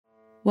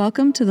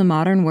Welcome to the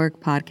Modern Work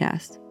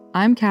Podcast.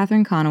 I'm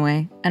Catherine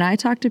Conaway, and I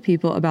talk to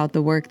people about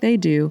the work they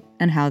do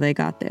and how they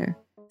got there.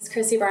 It's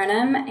Chrissy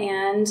Barnum,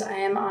 and I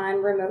am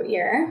on Remote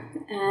Year,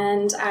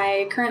 and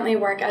I currently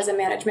work as a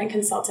management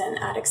consultant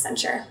at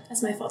Accenture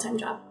as my full-time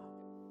job.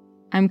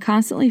 I'm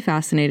constantly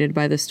fascinated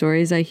by the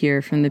stories I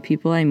hear from the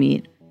people I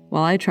meet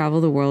while I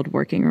travel the world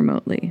working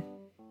remotely.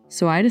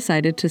 So I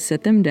decided to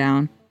sit them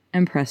down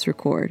and press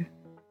record.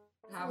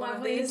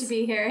 Lovely to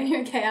be here in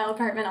your KL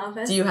apartment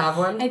office. Do you have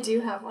one? I do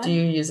have one. Do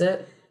you use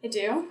it? I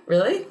do.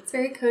 Really? It's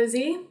very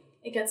cozy.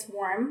 It gets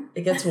warm.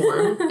 It gets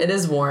warm. It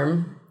is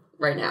warm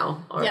right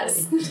now already.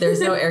 Yes. There's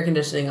no air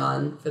conditioning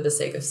on for the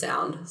sake of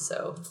sound,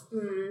 so.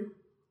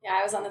 Yeah,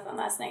 I was on the phone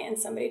last night and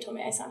somebody told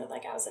me I sounded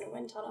like I was in a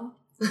wind tunnel.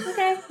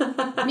 Okay.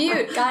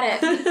 Mute. Got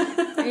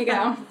it. There you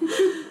go.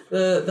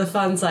 The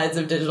fun sides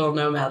of digital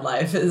nomad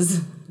life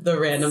is the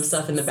random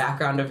stuff in the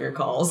background of your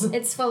calls.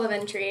 It's full of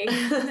intrigue,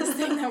 this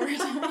thing that we're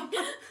doing.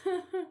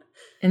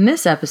 In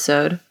this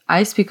episode,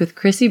 I speak with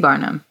Chrissy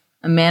Barnum,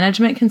 a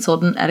management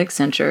consultant at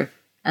Accenture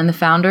and the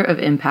founder of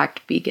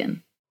Impact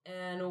Beacon.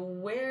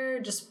 And where,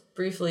 just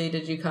briefly,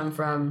 did you come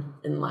from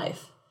in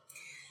life?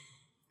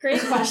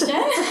 Great question.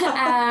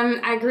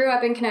 I grew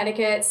up in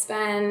Connecticut,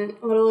 spent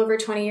a little over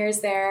 20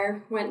 years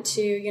there, went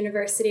to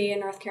university in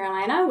North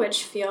Carolina,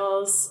 which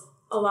feels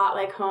a lot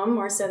like home,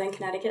 more so than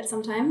Connecticut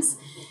sometimes.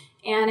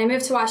 And I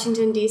moved to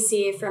Washington,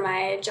 D.C. for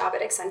my job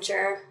at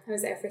Accenture. I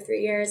was there for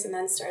 3 years and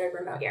then started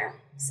Remote Year.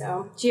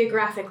 So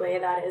geographically,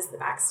 that is the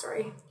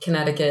backstory.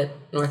 Connecticut,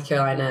 North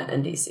Carolina,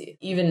 and D.C.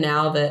 Even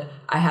now that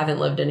I haven't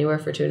lived anywhere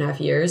for 2.5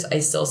 years, I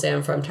still say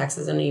I'm from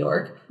Texas and New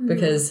York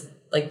because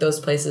like those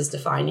places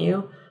define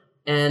you.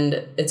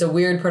 And it's a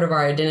weird part of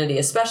our identity,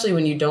 especially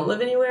when you don't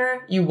live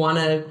anywhere.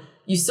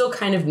 You still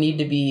kind of need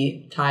to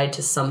be tied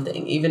to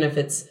something, even if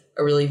it's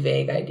a really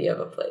vague idea of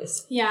a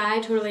place. Yeah, I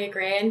totally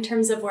agree. In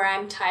terms of where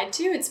I'm tied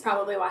to, it's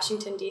probably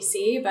Washington,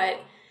 D.C., but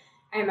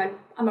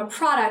I'm a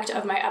product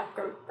of my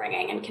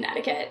upbringing in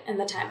Connecticut and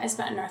the time I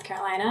spent in North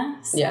Carolina.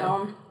 So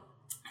yeah.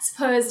 I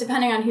suppose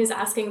depending on who's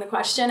asking the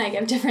question, I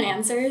give different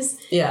answers.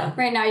 Yeah.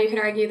 Right now, you could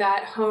argue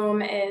that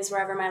home is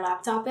wherever my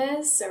laptop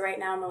is. So right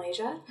now,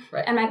 Malaysia.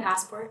 Right. And my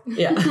passport.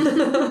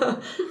 Yeah.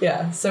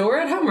 Yeah. So we're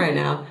at home right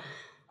now.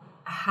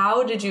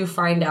 How did you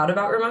find out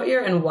about Remote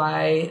Year and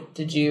why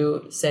did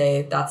you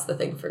say that's the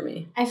thing for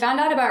me? I found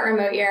out about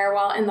Remote Year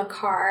while in the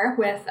car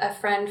with a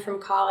friend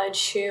from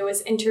college who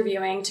was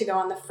interviewing to go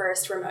on the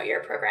first Remote Year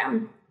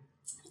program.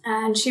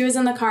 And she was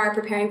in the car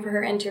preparing for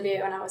her interview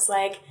and I was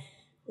like,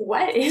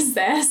 what is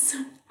this?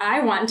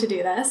 I want to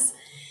do this.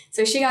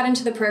 So she got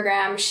into the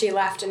program, she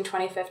left in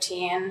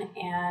 2015,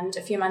 and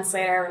a few months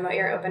later, Remote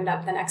Year opened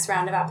up the next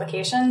round of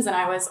applications and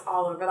I was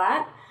all over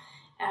that.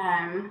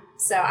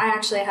 So I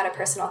actually had a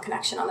personal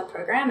connection on the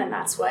program and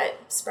that's what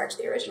sparked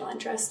the original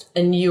interest.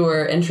 And you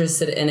were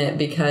interested in it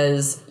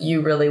because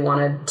you really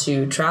wanted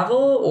to travel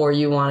or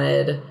you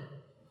wanted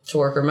to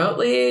work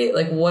remotely?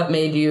 Like what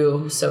made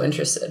you so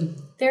interested?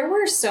 There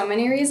were so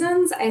many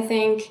reasons. I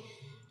think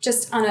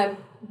just on a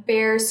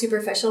bare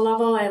superficial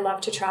level, I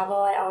love to travel.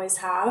 I always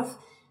have.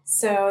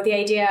 So the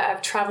idea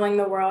of traveling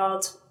the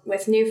world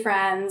with new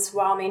friends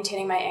while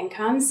maintaining my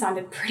income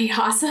sounded pretty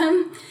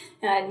awesome.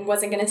 And I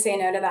wasn't going to say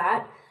no to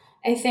that.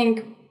 I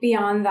think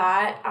beyond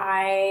that,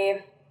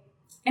 I,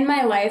 in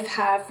my life,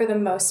 have, for the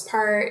most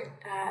part,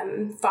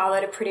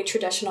 followed a pretty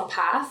traditional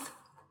path.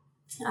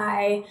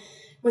 I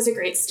was a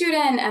great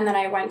student, and then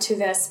I went to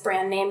this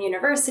brand name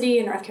university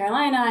in North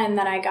Carolina, and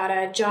then I got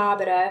a job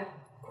at a,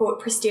 quote,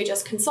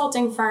 prestigious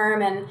consulting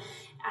firm, and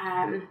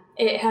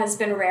it has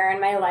been rare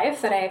in my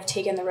life that I've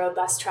taken the road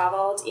less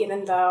traveled,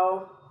 even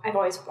though I've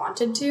always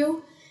wanted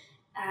to.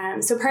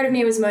 So part of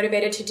me was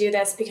motivated to do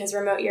this because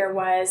Remote Year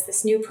was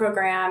this new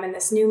program and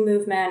this new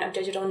movement of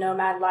digital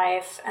nomad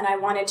life, and I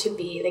wanted to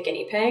be the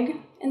guinea pig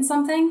in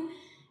something.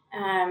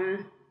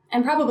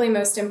 And probably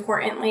most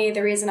importantly,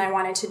 the reason I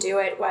wanted to do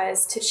it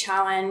was to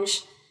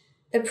challenge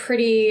the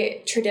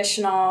pretty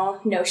traditional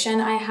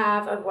notion I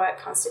have of what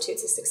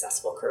constitutes a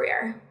successful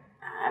career.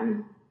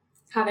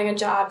 Having a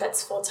job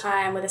that's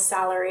full-time with a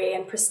salary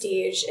and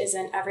prestige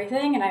isn't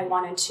everything, and I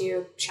wanted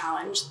to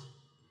challenge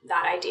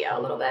that idea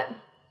a little bit.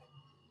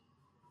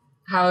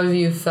 How have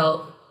you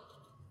felt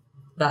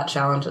that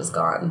challenge has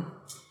gone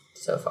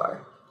so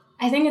far?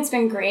 I think it's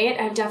been great.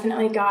 I've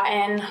definitely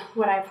gotten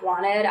what I've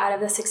wanted out of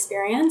this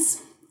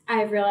experience.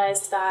 I've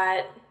realized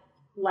that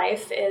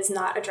life is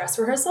not a dress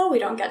rehearsal. We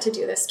don't get to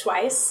do this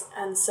twice.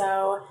 And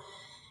so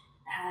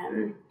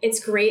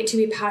it's great to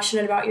be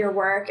passionate about your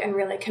work and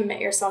really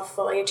commit yourself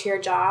fully to your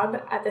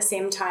job. At the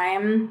same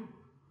time,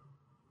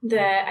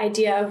 the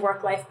idea of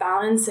work-life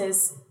balance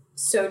is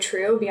so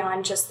true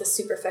beyond just the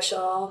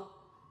superficial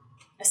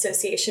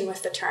association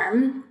with the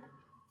term.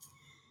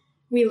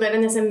 We live in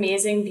this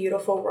amazing,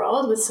 beautiful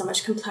world with so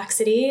much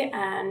complexity,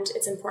 and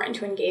it's important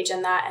to engage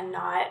in that and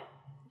not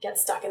get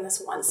stuck in this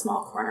one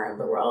small corner of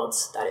the world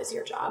that is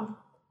your job.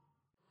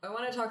 I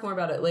want to talk more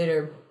about it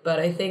later, but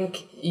I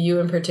think you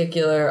in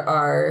particular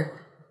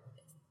are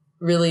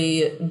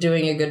really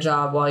doing a good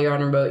job while you're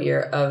on Remote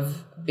Year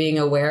of being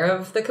aware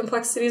of the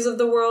complexities of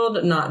the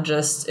world, not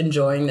just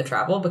enjoying the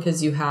travel,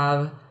 because you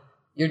have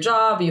your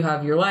job, you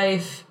have your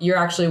life. You're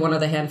actually one of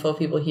the handful of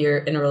people here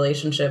in a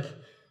relationship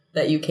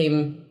that you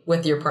came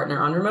with your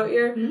partner on Remote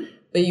Year. Mm-hmm.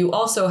 But you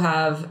also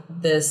have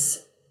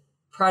this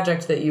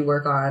project that you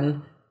work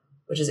on,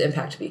 which is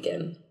Impact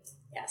Beacon.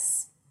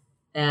 Yes.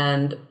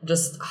 And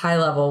just high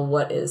level,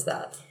 what is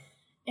that?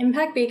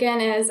 Impact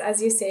Beacon is,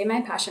 as you say,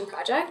 my passion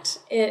project.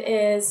 It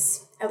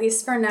is, at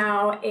least for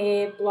now,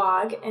 a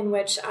blog in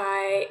which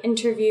I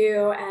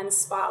interview and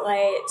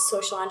spotlight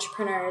social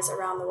entrepreneurs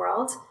around the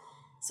world.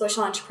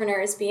 Social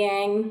entrepreneurs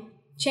being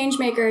change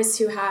makers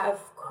who have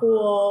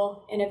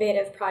cool,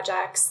 innovative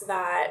projects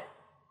that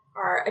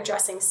are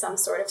addressing some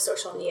sort of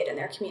social need in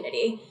their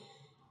community.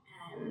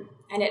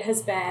 And it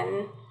has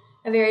been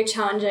a very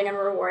challenging and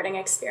rewarding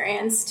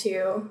experience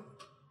to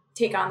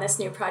take on this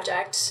new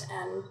project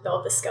and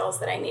build the skills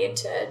that I need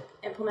to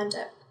implement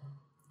it.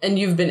 And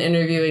you've been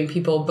interviewing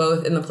people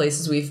both in the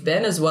places we've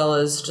been as well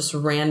as just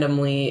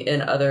randomly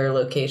in other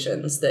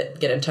locations that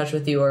get in touch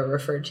with you or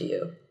refer to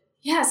you.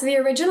 Yeah, so the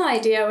original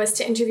idea was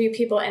to interview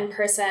people in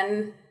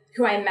person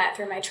who I met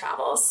through my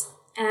travels.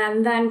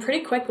 And then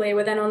pretty quickly,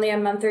 within only a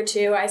month or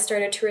two, I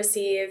started to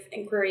receive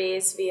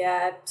inquiries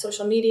via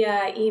social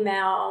media,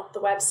 email, the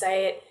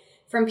website,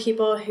 from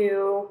people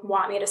who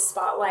want me to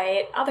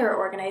spotlight other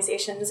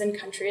organizations in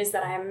countries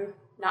that I'm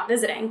not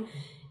visiting.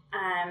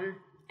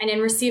 And in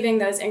receiving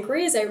those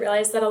inquiries, I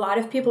realized that a lot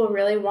of people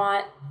really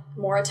want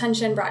more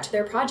attention brought to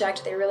their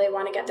project. They really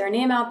want to get their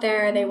name out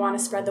there. They want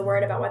to spread the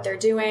word about what they're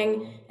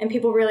doing. And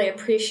people really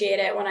appreciate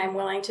it when I'm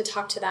willing to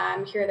talk to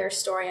them, hear their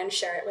story, and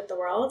share it with the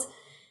world.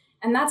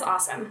 And that's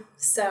awesome.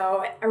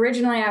 So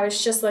originally I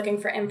was just looking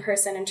for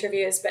in-person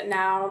interviews, but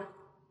now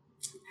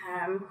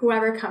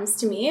whoever comes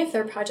to me, if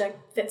their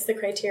project fits the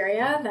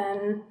criteria,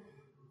 then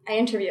I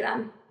interview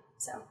them.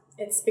 So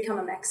it's become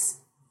a mix.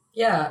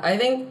 Yeah, I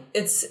think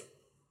it's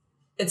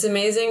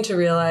amazing to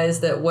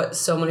realize that what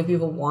so many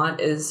people want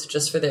is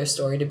just for their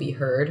story to be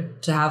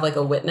heard, to have like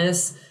a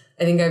witness.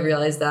 I think I've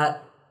realized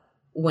that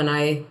when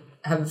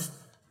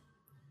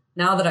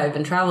now that I've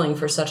been traveling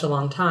for such a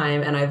long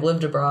time and I've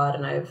lived abroad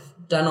and I've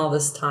done all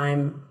this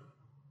time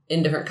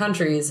in different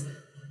countries,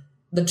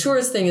 the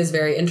tourist thing is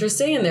very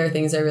interesting and there are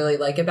things I really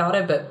like about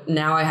it, but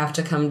now I have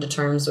to come to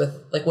terms with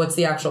like what's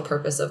the actual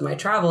purpose of my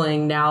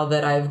traveling now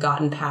that I've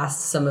gotten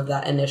past some of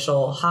that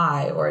initial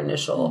high or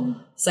initial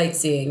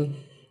sightseeing.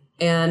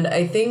 And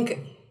I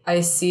think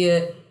I see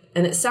it,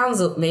 and it sounds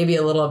maybe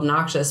a little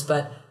obnoxious,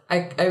 but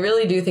I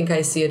really do think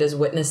I see it as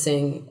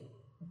witnessing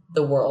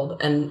the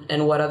world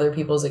and what other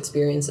people's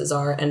experiences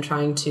are and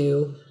trying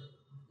to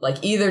like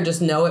either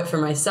just know it for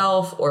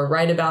myself or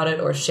write about it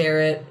or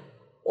share it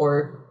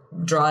or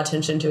draw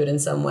attention to it in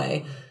some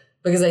way.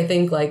 Because I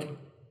think like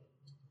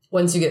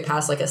once you get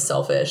past like a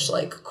selfish,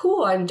 like,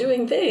 cool, I'm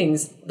doing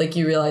things, like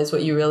you realize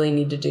what you really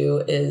need to do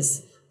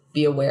is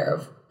be aware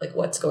of like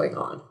what's going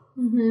on.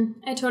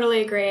 Mm-hmm. I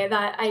totally agree.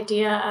 That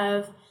idea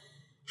of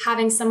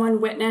having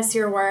someone witness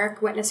your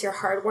work, witness your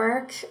hard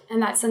work,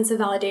 and that sense of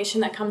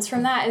validation that comes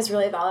from that is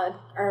really valid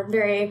or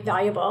very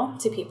valuable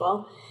to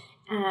people.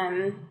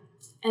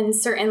 And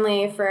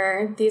certainly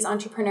for these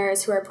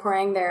entrepreneurs who are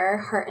pouring their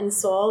heart and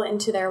soul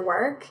into their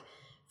work,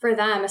 for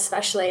them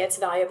especially, it's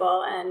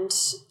valuable. And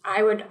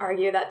I would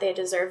argue that they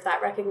deserve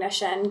that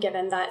recognition,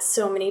 given that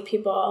so many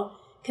people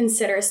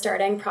consider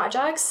starting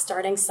projects,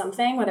 starting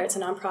something, whether it's a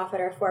nonprofit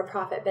or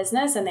for-profit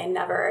business, and they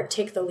never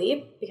take the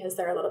leap because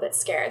they're a little bit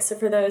scared. So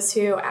for those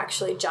who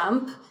actually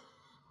jump,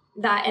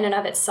 that in and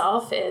of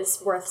itself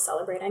is worth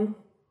celebrating.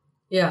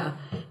 Yeah.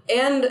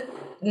 And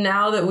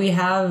now that we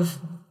have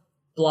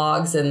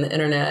blogs and the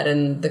internet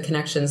and the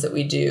connections that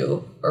we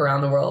do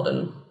around the world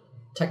and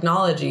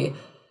technology,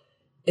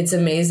 it's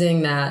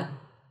amazing that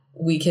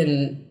we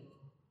can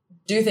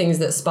do things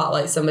that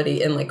spotlight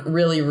somebody in like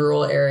really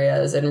rural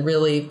areas and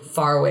really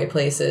far away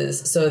places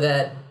so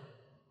that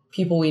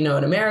people we know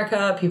in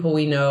America, people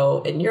we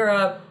know in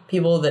Europe,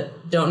 people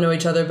that don't know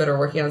each other but are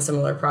working on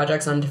similar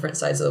projects on different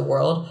sides of the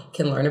world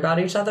can learn about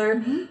each other.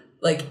 Mm-hmm.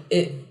 Like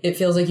it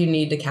feels like you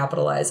need to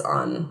capitalize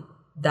on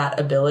that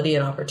ability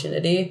and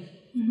opportunity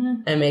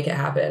and make it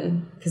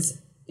happen.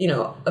 Because, you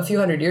know, a few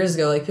hundred years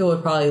ago, like people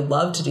would probably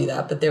love to do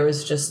that, but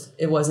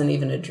it wasn't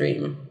even a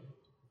dream.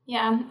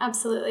 Yeah,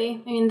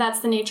 absolutely. I mean, that's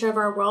the nature of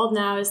our world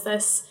now, is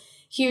this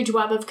huge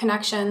web of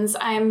connections.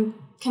 I'm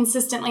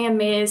consistently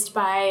amazed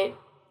by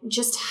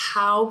just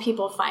how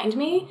people find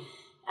me.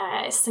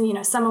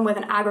 Someone with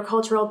an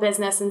agricultural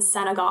business in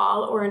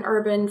Senegal or an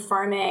urban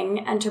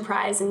farming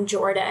enterprise in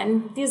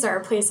Jordan. These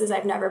are places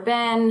I've never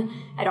been.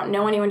 I don't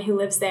know anyone who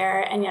lives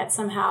there, and yet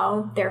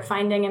somehow they're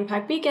finding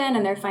Impact Beacon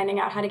and they're finding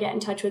out how to get in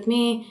touch with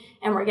me,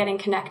 and we're getting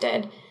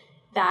connected.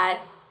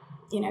 That,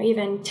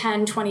 even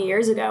 10, 20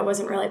 years ago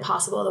wasn't really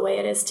possible the way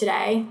it is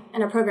today.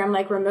 And a program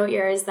like Remote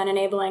Year is then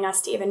enabling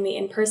us to even meet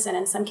in person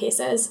in some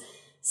cases.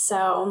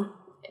 So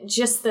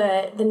just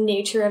the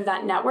nature of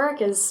that network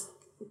is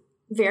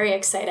very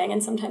exciting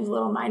and sometimes a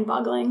little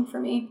mind-boggling for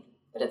me,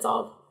 but it's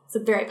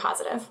very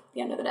positive at the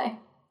end of the day.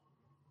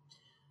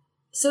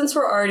 Since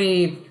we're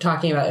already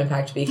talking about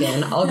Impact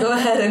Beacon, I'll go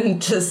ahead and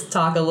just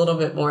talk a little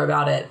bit more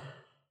about it.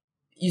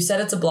 You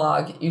said it's a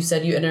blog. You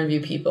said you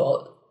interview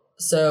people.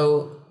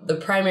 So the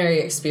primary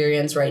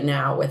experience right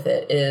now with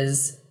it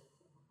is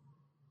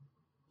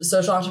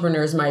social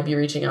entrepreneurs might be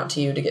reaching out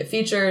to you to get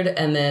featured,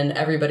 and then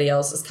everybody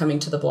else is coming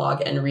to the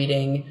blog and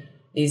reading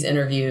these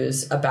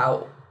interviews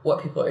about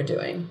what people are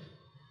doing.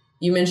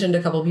 You mentioned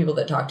a couple of people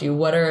that talked to you.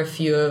 What are a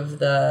few of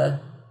the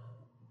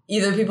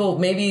either people,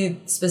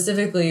 maybe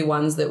specifically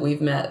ones that we've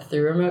met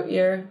through Remote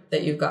Year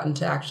that you've gotten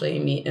to actually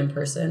meet in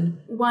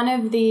person? One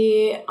of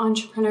the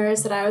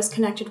entrepreneurs that I was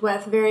connected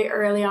with very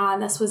early on,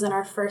 this was in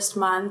our first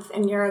month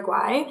in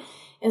Uruguay,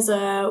 is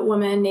a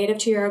woman native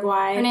to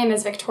Uruguay. Her name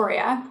is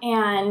Victoria,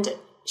 and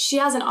she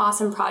has an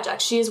awesome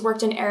project. She's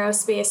worked in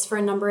aerospace for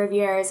a number of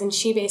years, and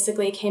she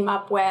basically came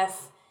up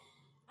with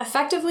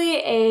effectively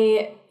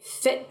a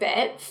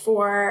Fitbit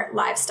for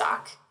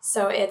livestock.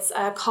 So it's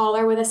a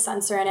collar with a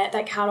sensor in it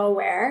that cattle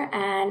wear,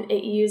 and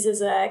it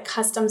uses a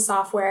custom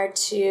software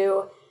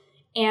to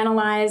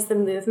analyze the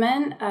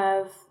movement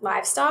of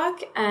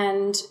livestock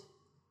and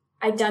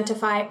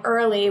identify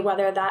early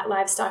whether that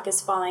livestock is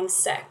falling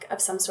sick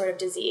of some sort of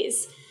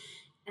disease.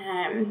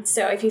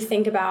 So if you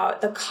think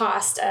about the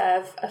cost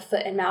of a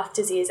foot and mouth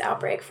disease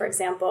outbreak, for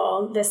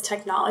example, this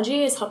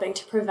technology is helping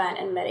to prevent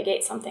and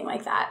mitigate something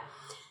like that.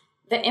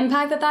 The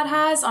impact that that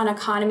has on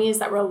economies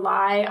that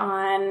rely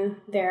on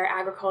their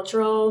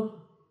agricultural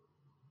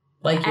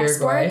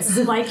exports,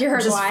 like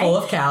Uruguay, just full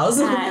of cows.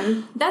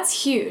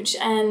 That's huge,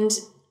 and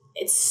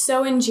it's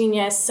so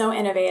ingenious, so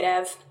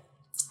innovative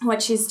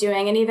what she's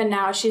doing. And even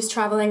now, she's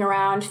traveling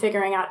around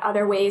figuring out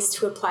other ways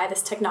to apply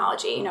this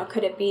technology. You know,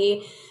 could it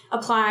be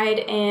applied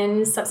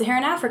in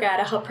sub-Saharan Africa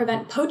to help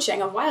prevent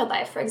poaching of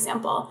wildlife, for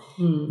example?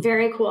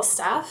 Very cool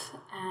stuff.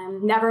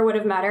 Never would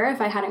have met her if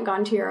I hadn't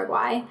gone to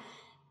Uruguay.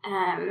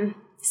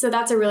 So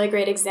that's a really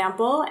great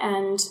example,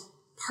 and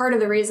part of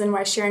the reason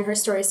why sharing her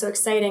story is so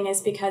exciting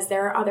is because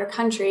there are other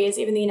countries,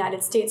 even the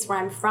United States where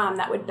I'm from,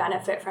 that would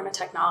benefit from a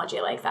technology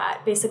like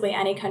that. Basically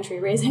any country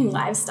raising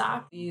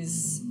livestock.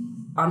 These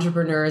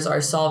entrepreneurs are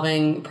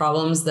solving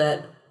problems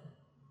that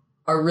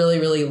are really,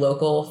 really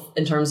local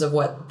in terms of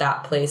what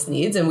that place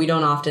needs, and we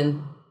don't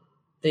often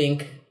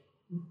think,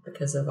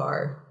 because of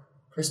our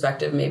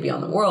perspective maybe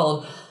on the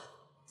world,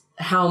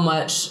 how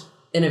much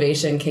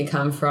innovation can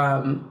come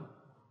from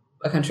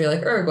a country like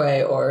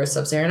Uruguay or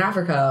sub-Saharan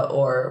Africa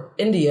or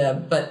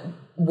India, but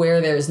where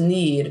there's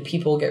need,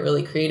 people get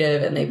really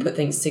creative and they put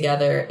things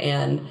together.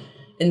 And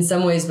in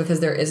some ways,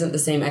 because there isn't the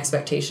same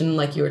expectation,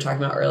 like you were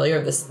talking about earlier,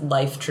 of this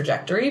life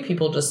trajectory,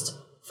 people just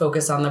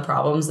focus on the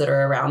problems that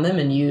are around them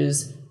and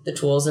use the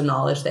tools and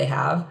knowledge they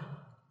have.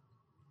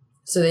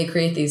 So they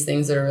create these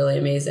things that are really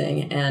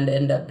amazing and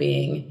end up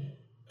being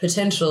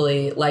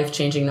potentially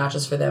life-changing, not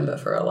just for them,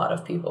 but for a lot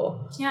of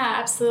people. Yeah,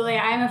 absolutely.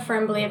 I'm a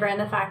firm believer in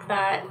the fact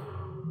that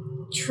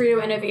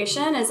true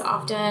innovation is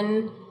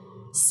often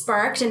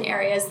sparked in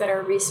areas that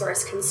are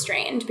resource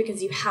constrained,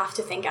 because you have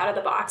to think out of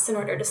the box in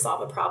order to solve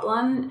a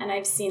problem. And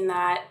I've seen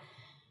that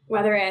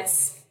whether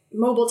it's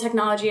mobile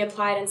technology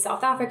applied in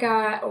South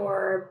Africa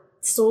or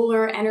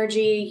solar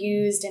energy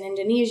used in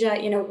Indonesia,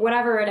 you know,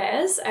 whatever it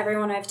is,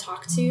 everyone I've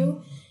talked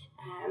to,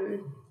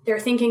 they're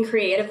thinking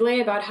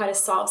creatively about how to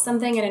solve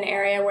something in an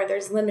area where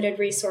there's limited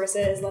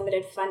resources,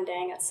 limited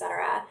funding,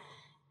 etc.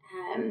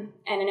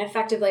 And in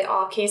effectively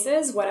all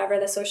cases, whatever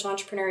the social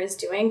entrepreneur is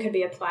doing could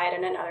be applied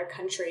in another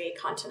country,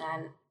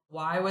 continent.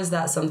 Why was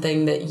that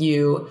something that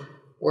you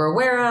were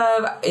aware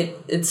of?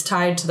 It's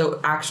tied to the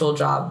actual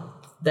job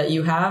that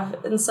you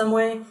have in some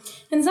way?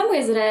 In some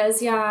ways it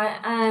is,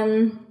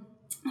 yeah.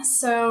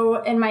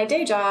 So in my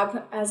day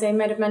job, as I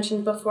might have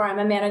mentioned before, I'm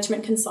a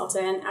management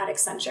consultant at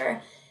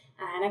Accenture.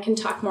 And I can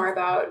talk more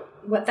about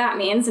what that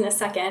means in a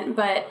second,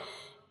 but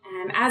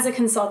as a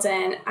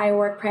consultant, I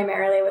work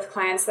primarily with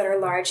clients that are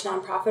large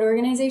nonprofit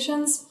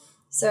organizations.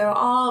 So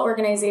all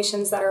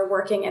organizations that are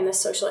working in the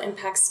social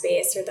impact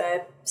space or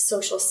the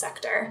social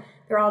sector,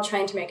 they're all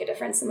trying to make a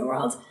difference in the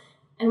world.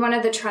 And one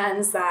of the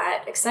trends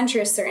that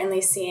Accenture is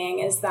certainly seeing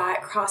is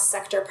that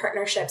cross-sector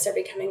partnerships are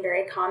becoming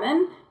very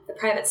common. The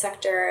private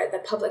sector, the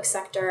public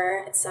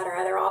sector, et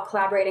cetera, they're all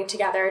collaborating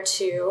together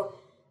to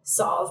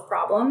solve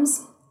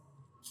problems.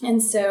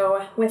 And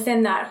so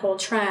within that whole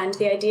trend,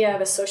 the idea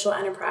of a social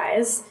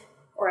enterprise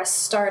or a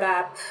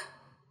startup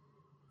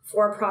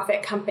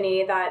for-profit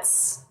company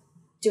that's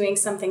doing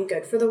something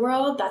good for the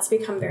world, that's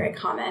become very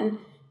common.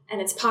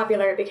 And it's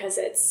popular because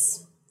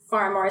it's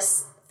far more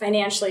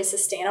financially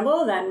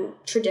sustainable than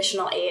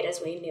traditional aid as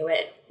we knew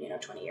it,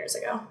 20 years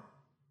ago.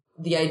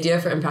 The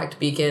idea for Impact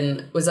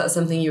Beacon, was that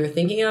something you were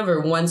thinking of, or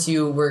once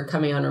you were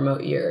coming on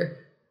Remote Year,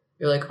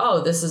 you're like,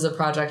 oh, this is a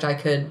project I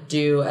could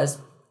do as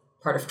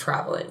part of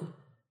traveling?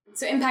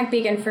 So Impact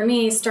Beacon for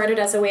me started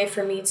as a way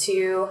for me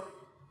to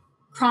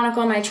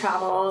chronicle my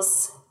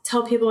travels,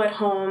 tell people at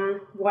home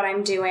what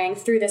I'm doing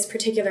through this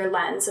particular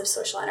lens of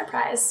social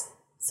enterprise.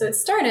 So it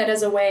started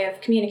as a way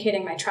of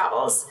communicating my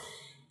travels,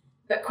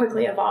 but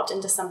quickly evolved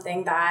into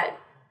something that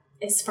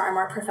is far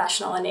more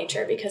professional in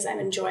nature because I'm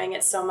enjoying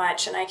it so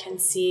much and I can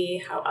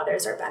see how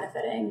others are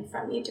benefiting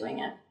from me doing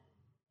it.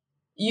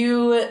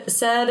 You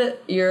said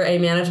you're a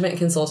management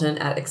consultant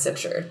at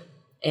Accenture,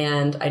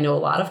 and I know a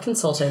lot of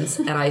consultants,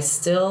 and I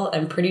still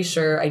am pretty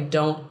sure I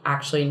don't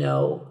actually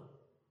know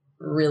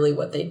really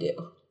what they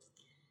do.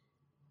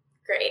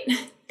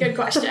 Great. Good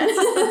question.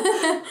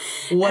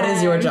 What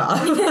is your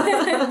job?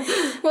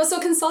 Well, so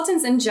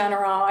consultants in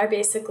general are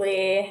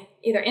basically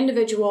either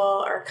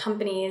individual or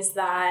companies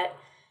that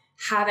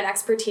have an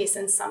expertise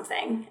in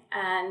something.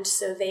 And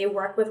so they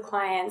work with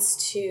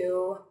clients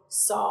to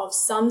solve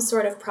some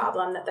sort of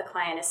problem that the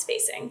client is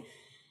facing.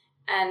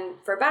 And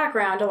for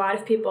background, a lot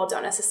of people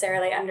don't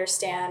necessarily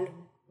understand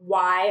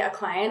why a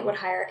client would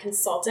hire a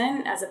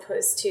consultant as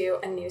opposed to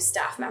a new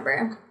staff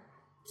member.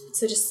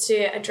 So just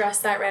to address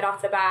that right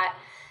off the bat,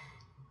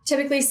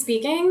 typically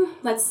speaking,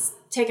 let's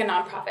take a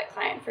nonprofit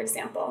client, for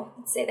example.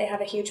 Let's say they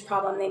have a huge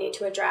problem they need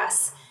to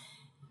address.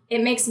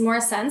 It makes more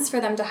sense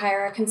for them to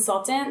hire a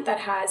consultant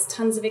that has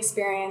tons of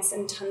experience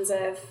and tons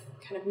of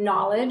kind of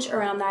knowledge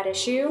around that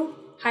issue.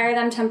 Hire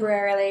them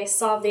temporarily,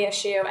 solve the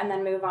issue, and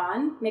then move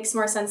on. Makes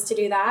more sense to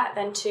do that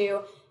than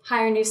to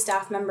hire new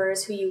staff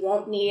members who you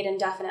won't need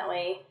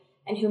indefinitely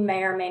and who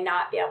may or may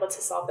not be able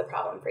to solve the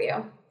problem for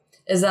you.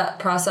 Is that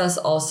process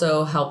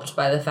also helped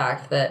by the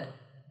fact that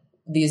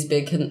these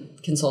big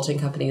consulting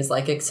companies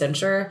like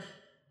Accenture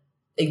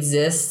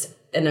exist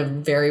in a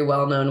very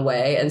well-known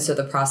way, and so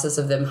the process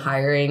of them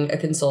hiring a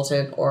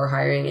consultant or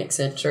hiring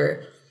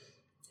Accenture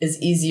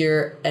is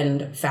easier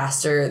and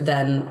faster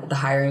than the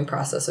hiring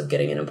process of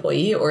getting an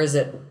employee, or is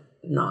it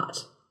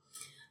not?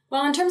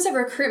 Well, in terms of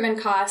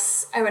recruitment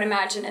costs, I would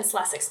imagine it's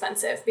less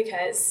expensive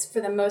because for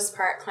the most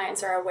part,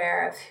 clients are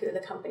aware of who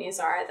the companies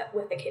are that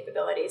with the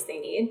capabilities they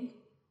need.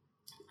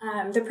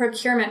 The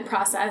procurement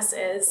process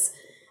is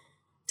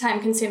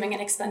time-consuming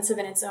and expensive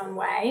in its own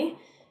way,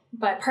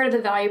 but part of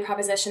the value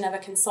proposition of a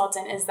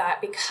consultant is that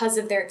because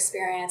of their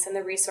experience and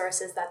the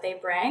resources that they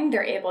bring,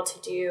 they're able to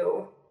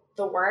do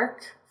the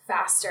work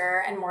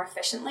faster and more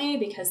efficiently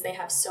because they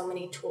have so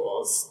many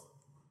tools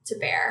to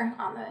bear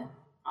on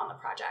the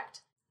project.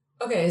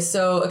 Okay,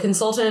 so a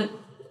consultant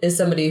is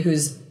somebody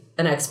who's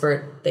an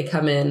expert. They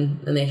come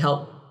in and they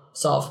help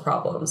solve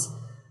problems.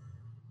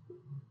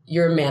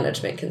 You're a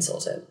management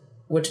consultant,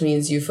 which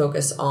means you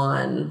focus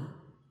on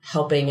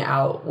helping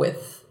out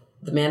with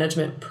the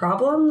management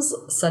problems,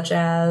 such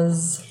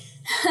as...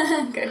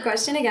 Good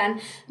question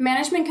again.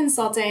 Management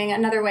consulting,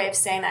 another way of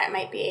saying that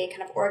might be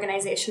kind of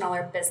organizational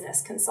or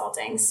business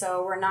consulting.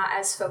 So we're not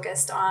as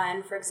focused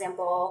on, for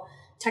example,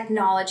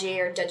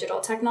 technology or digital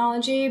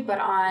technology, but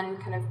on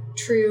kind of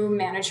true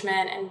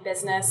management and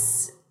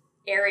business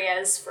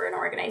areas for an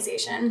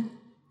organization.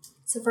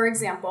 So for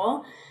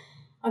example,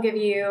 I'll give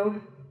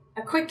you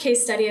a quick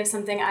case study of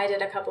something I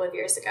did a couple of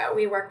years ago.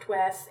 We worked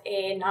with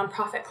a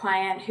nonprofit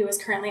client who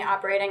was currently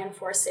operating in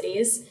 4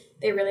 cities.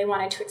 They really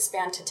wanted to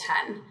expand to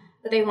 10,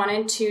 but they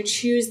wanted to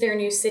choose their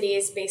new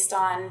cities based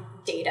on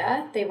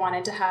data. They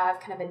wanted to have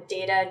kind of a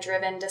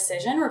data-driven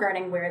decision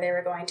regarding where they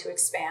were going to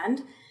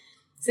expand.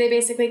 So they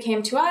basically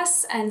came to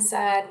us and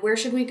said, where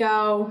should we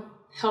go?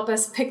 Help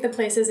us pick the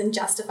places and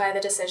justify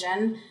the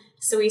decision.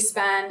 So we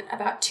spent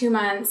about 2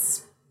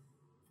 months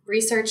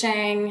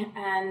researching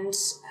and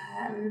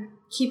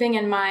keeping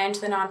in mind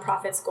the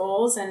nonprofit's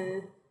goals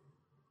and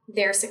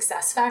their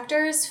success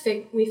factors.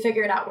 We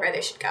figured out where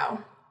they should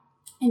go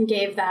and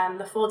gave them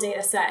the full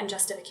data set and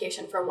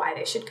justification for why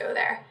they should go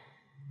there.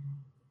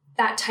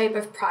 That type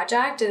of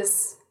project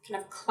is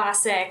kind of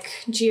classic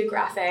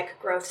geographic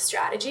growth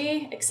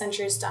strategy.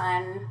 Accenture's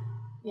done,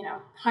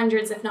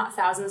 hundreds, if not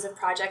thousands of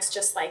projects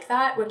just like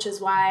that, which is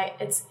why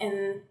it's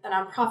in the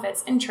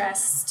nonprofit's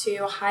interests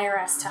to hire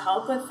us to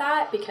help with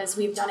that because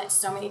we've done it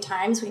so many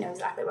times, we know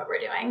exactly what we're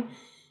doing.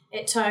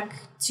 It took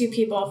 2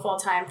 people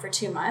full-time for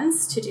 2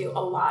 months to do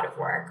a lot of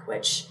work,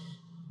 which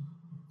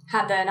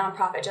had the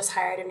nonprofit just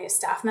hired a new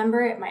staff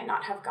member, it might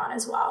not have gone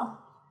as well.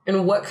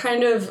 And what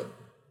kind of,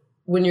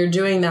 when you're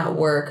doing that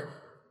work,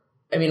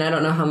 I mean, I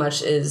don't know how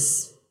much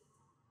is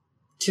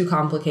too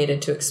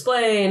complicated to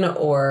explain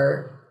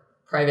or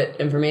private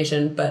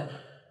information, but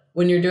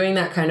when you're doing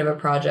that kind of a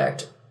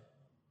project,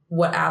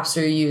 what apps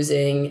are you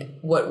using?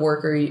 What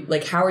work are you,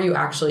 how are you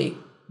actually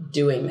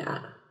doing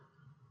that?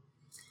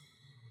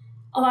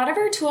 A lot of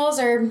our tools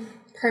are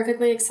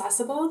perfectly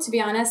accessible. To be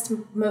honest,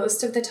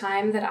 most of the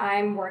time that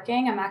I'm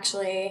working, I'm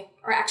actually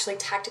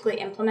tactically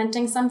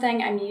implementing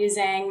something. I'm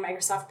using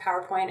Microsoft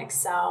PowerPoint,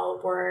 Excel,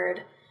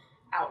 Word,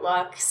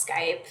 Outlook,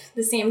 Skype,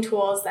 the same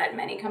tools that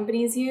many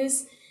companies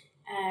use.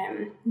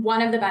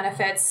 One of the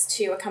benefits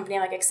to a company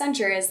like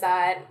Accenture is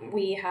that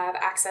we have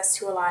access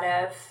to a lot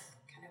of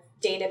kind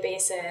of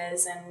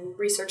databases and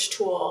research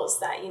tools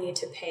that you need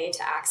to pay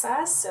to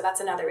access. So that's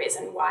another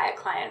reason why a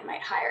client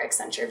might hire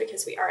Accenture,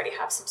 because we already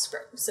have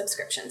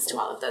subscriptions to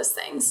all of those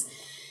things.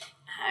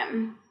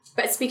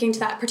 But speaking to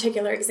that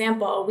particular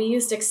example, we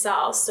used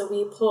Excel. So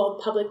we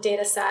pulled public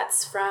data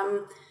sets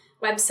from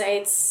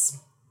websites,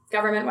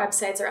 government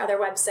websites or other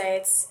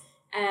websites,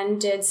 and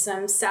did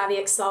some savvy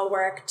Excel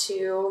work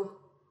to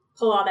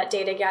pull all that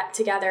data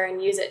together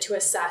and use it to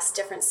assess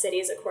different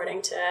cities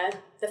according to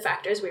the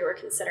factors we were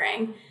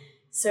considering.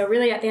 So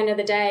really, at the end of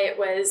the day, it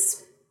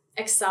was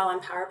Excel and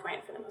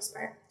PowerPoint for the most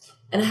part.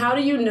 And how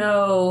do you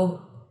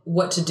know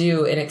what to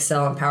do in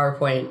Excel and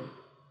PowerPoint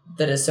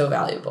that is so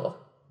valuable?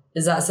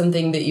 Is that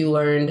something that you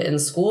learned in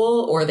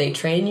school, or they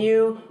train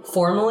you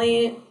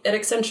formally at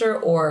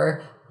Accenture,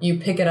 or you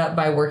pick it up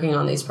by working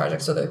on these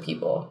projects with other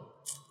people?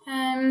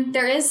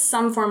 There is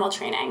some formal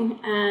training,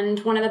 and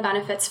one of the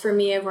benefits for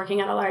me of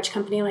working at a large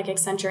company like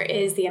Accenture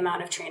is the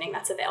amount of training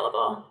that's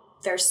available.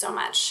 There's so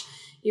much.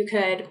 You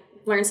could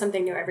learn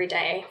something new every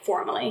day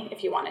formally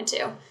if you wanted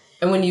to.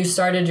 And when you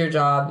started your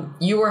job,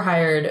 you were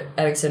hired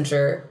at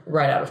Accenture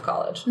right out of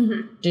college.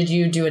 Mm-hmm. Did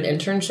you do an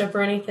internship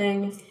or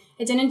anything?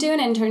 I didn't do an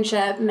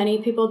internship.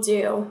 Many people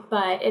do,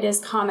 but it is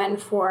common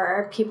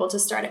for people to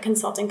start at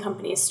consulting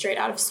companies straight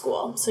out of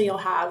school. So you'll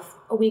have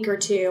a week or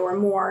two or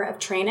more of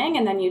training,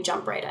 and then you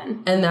jump right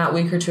in. And that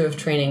week or two of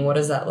training, what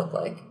does that look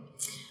like?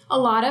 A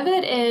lot of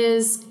it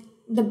is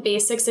the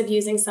basics of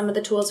using some of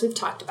the tools we've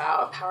talked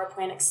about,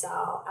 PowerPoint,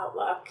 Excel,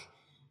 Outlook.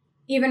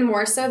 Even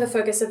more so, the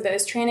focus of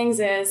those trainings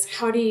is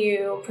how do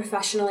you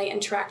professionally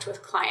interact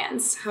with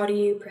clients? How do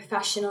you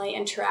professionally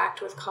interact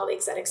with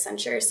colleagues at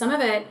Accenture? Some of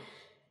it,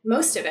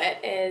 most of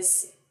it,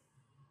 is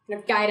kind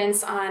of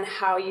guidance on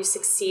how you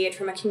succeed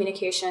from a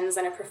communications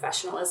and a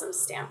professionalism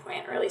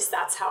standpoint, or at least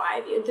that's how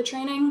I viewed the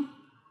training,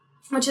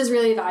 which is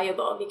really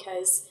valuable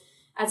because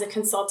as a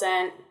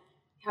consultant,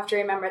 you have to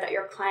remember that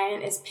your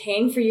client is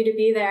paying for you to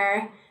be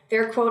there.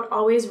 They're, quote,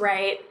 always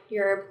right.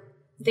 You're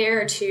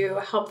there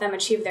to help them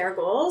achieve their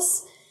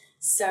goals.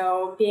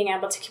 So being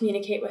able to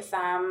communicate with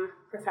them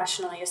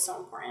professionally is so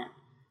important.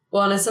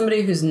 Well, and as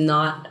somebody who's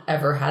not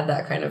ever had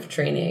that kind of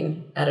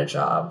training at a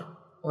job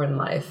or in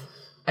life,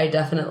 I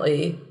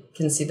definitely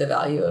can see the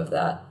value of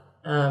that.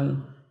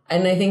 And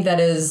I think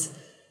that is,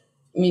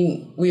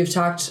 we've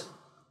talked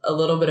a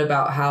little bit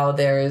about how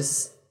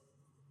there's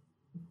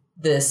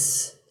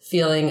this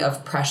feeling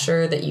of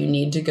pressure that you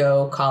need to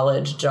go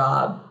college,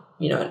 job.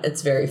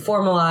 It's very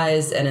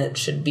formalized and it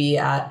should be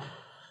at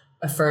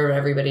a firm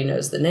everybody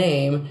knows the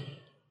name.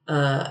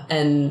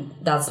 And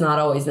that's not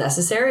always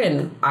necessary.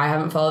 And I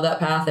haven't followed that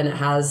path, and it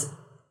has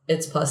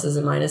its pluses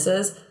and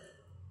minuses.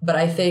 But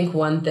I think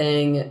one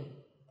thing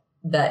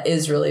that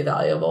is really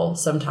valuable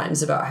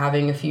sometimes about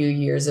having a few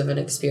years of an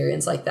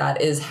experience like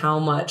that is how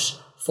much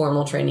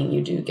formal training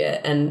you do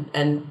get,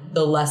 and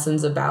the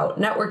lessons about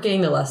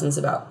networking, the lessons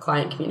about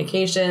client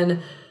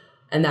communication,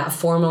 and that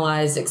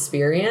formalized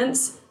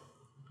experience.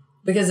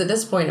 Because at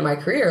this point in my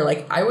career,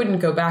 I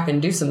wouldn't go back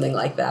and do something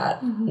like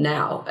that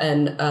now.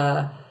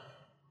 And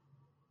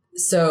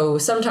so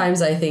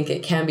sometimes I think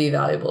it can be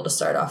valuable to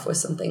start off with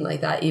something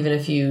like that, even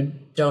if you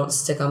don't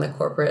stick on the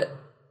corporate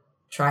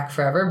track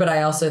forever. But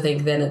I also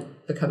think then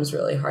it becomes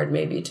really hard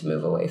maybe to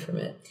move away from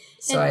it.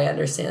 So I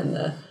understand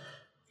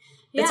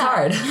it's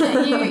hard.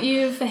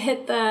 You've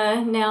hit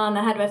the nail on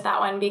the head with that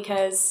one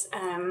because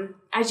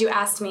as you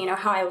asked me,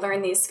 how I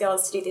learned these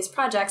skills to do these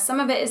projects, some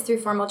of it is through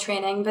formal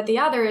training, but the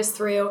other is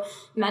through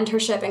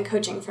mentorship and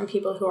coaching from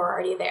people who are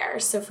already there.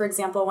 So for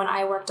example, when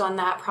I worked on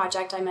that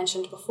project I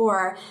mentioned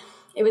before,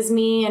 it was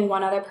me and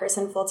one other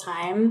person full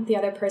time. The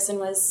other person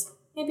was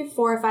maybe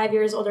 4 or 5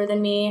 years older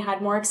than me,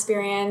 had more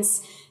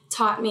experience,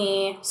 taught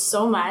me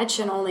so much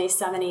in only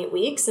 7-8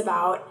 weeks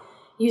about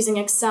using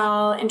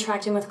Excel,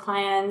 interacting with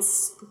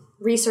clients,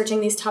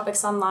 researching these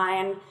topics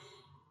online.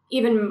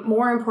 Even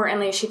more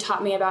importantly, she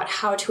taught me about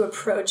how to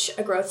approach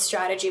a growth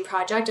strategy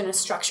project in a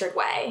structured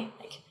way.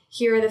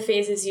 Here are the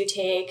phases you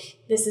take.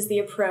 This is the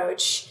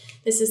approach.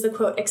 This is the,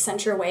 quote,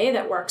 Accenture way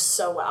that works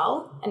so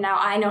well. And now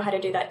I know how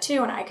to do that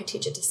too, and I could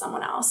teach it to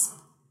someone else.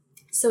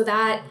 So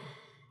that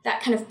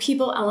kind of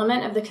people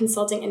element of the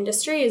consulting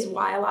industry is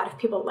why a lot of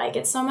people like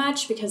it so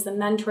much, because the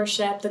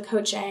mentorship, the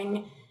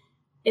coaching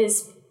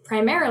is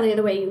primarily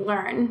the way you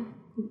learn,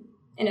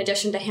 in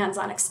addition to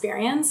hands-on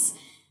experience.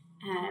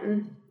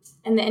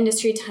 And the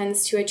industry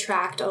tends to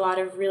attract a lot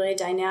of really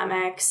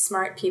dynamic,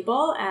 smart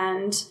people,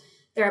 and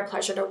they're a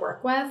pleasure to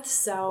work with.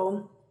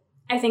 So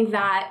I think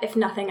that, if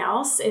nothing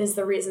else, is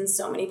the reason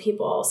so many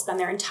people spend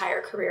their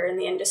entire career in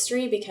the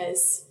industry,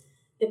 because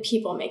the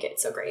people make it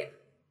so great.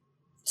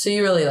 So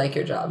you really like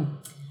your job?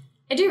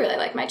 I do really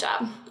like my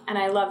job, and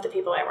I love the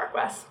people I work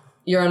with.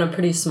 You're on a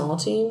pretty small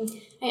team?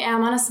 I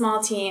am on a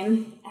small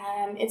team.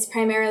 It's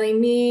primarily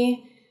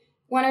me,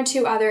 1 or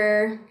 2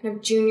 other kind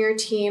of junior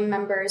team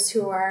members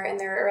who are in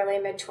their early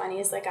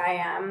mid-20s like I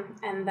am.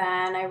 And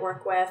then I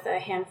work with a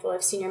handful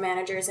of senior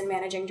managers and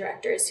managing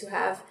directors who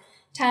have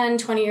 10,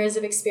 20 years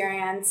of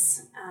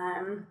experience.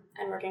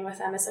 And working with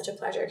them is such a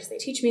pleasure because they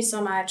teach me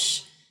so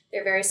much.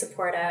 They're very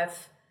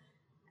supportive.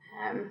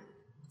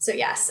 So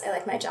yes, I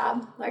like my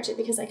job largely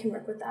because I can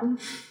work with them.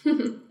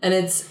 And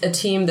it's a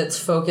team that's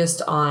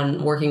focused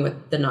on working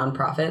with the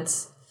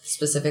nonprofits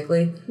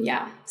specifically?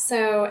 Yeah.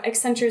 So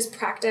Accenture's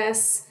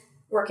practice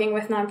working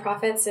with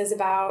nonprofits is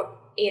about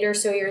 8 or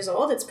so years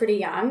old. It's pretty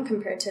young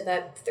compared to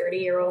the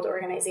 30-year-old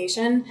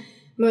organization.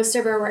 Most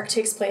of our work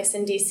takes place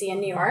in DC and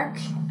New York.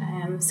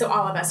 So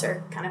all of us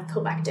are kind of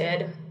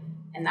collected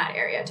in that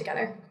area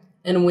together.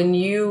 And when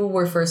you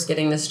were first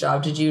getting this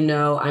job, did you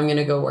know I'm going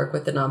to go work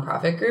with the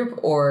nonprofit group,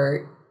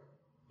 or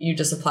you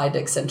just applied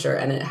to Accenture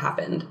and it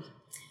happened?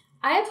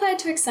 I applied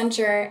to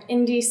Accenture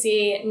in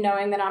DC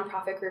knowing the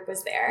nonprofit group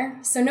was there.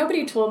 So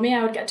nobody told me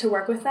I would get to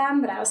work with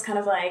them, but I was kind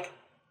of like,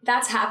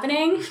 that's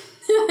happening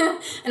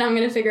and I'm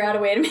going to figure out a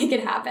way to make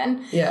it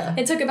happen. Yeah.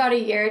 It took about a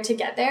year to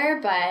get there,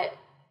 but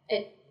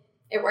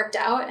it worked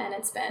out, and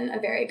it's been a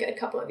very good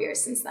couple of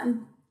years since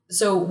then.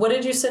 So what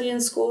did you study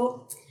in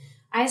school?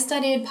 I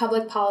studied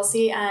public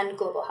policy and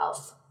global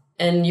health.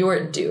 And you were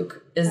at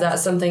Duke. Is that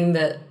something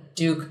that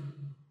Duke,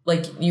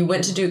 like you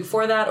went to Duke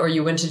for that, or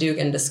you went to Duke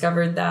and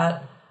discovered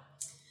that?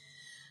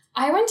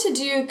 I went to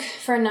Duke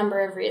for a number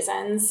of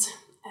reasons.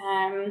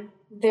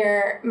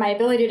 My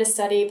ability to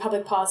study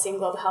public policy and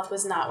global health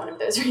was not one of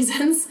those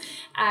reasons.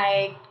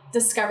 I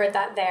discovered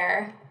that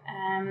there.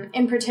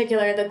 In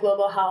particular, the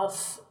global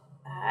health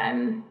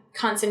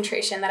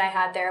concentration that I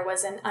had there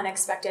was an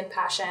unexpected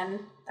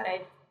passion that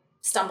I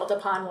stumbled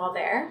upon while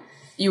there.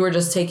 You were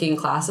just taking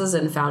classes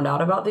and found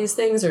out about these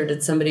things, or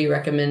did somebody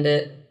recommend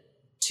it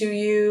to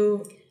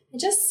you?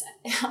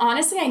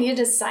 Honestly, I needed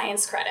a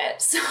science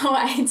credit. So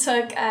I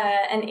took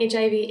an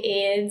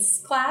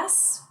HIV/AIDS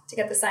class to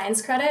get the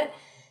science credit.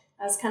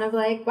 I was kind of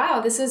like, wow,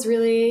 this is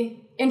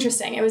really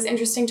interesting. It was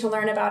interesting to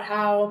learn about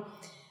how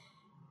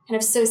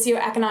kind of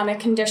socioeconomic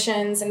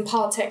conditions and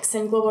politics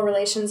and global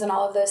relations and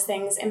all of those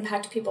things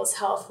impact people's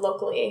health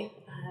locally,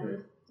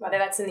 whether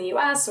that's in the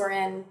US or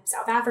in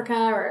South Africa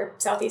or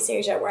Southeast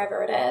Asia,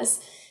 wherever it is.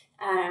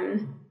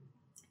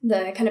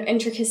 The kind of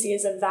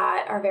intricacies of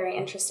that are very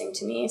interesting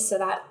to me. So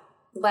that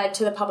led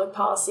to the public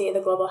policy,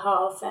 the global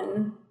health,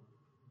 and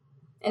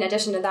in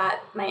addition to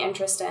that, my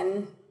interest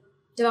in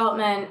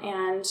development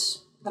and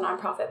the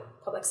nonprofit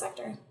public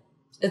sector.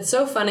 It's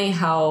so funny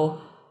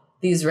how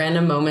these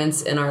random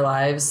moments in our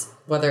lives,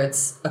 whether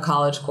it's a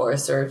college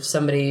course or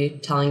somebody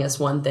telling us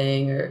one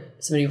thing or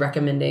somebody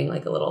recommending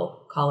like a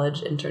little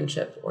college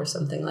internship or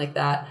something like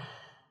that,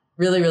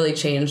 really, really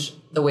change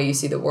the way you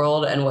see the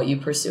world and what you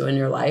pursue in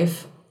your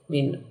life. I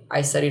mean,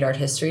 I studied art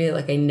history.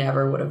 Like I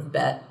never would have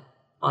bet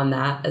on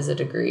that as a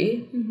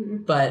degree,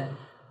 but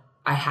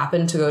I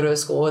happened to go to a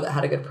school that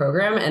had a good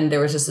program, and there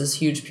was just this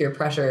huge peer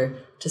pressure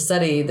to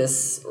study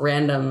this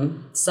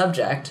random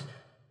subject.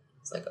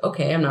 It's like,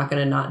 okay, I'm not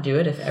going to not do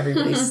it if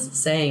everybody's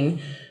saying,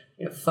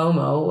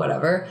 FOMO,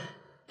 whatever.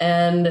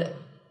 And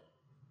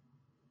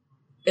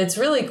it's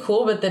really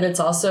cool, but then it's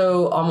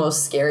also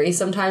almost scary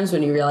sometimes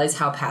when you realize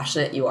how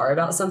passionate you are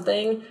about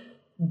something,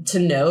 to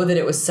know that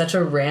it was such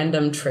a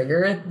random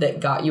trigger that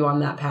got you on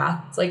that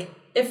path. It's like,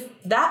 if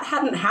that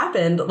hadn't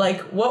happened,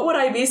 like, what would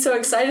I be so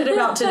excited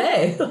about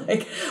today?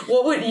 Like,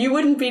 you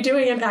wouldn't be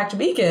doing Impact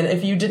Beacon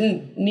if you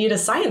didn't need a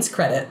science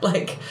credit.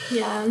 Like,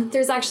 yeah,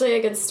 there's actually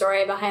a good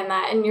story behind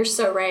that, and you're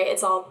so right.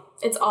 It's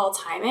all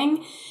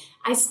timing.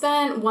 I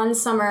spent one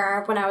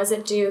summer when I was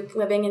at Duke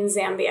living in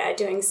Zambia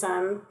doing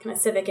some kind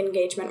of civic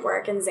engagement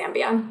work in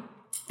Zambia.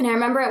 And I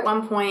remember at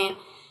one point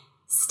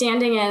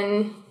standing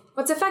in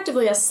what's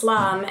effectively a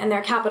slum in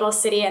their capital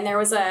city, and there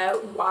was a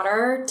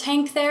water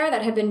tank there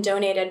that had been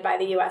donated by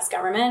the US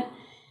government.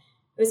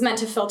 It was meant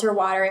to filter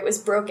water. It was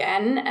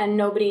broken, and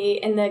nobody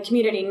in the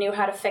community knew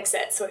how to fix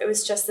it. So it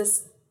was just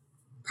this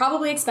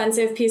probably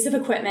expensive piece of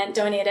equipment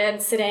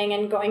donated, sitting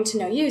and going to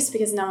no use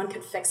because no one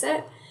could fix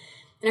it.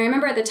 And I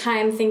remember at the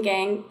time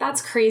thinking,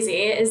 that's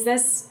crazy. Is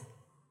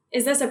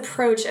this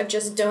approach of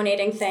just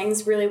donating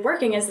things really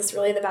working? Is this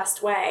really the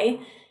best way?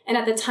 And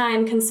at the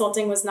time,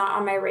 consulting was not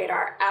on my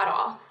radar at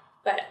all.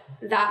 But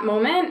that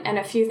moment and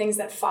a few things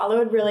that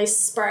followed really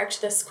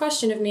sparked this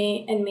question in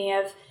me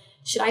of,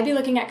 should I be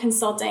looking at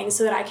consulting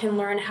so that I can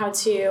learn how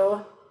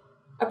to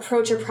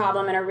approach a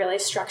problem in a really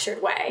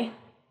structured way?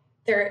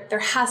 There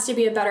has to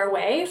be a better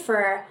way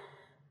for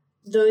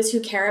those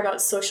who care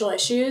about social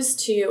issues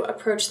to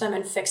approach them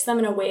and fix them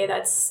in a way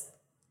that's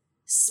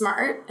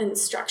smart and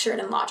structured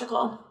and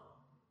logical.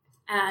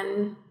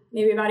 And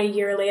maybe about a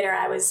year later,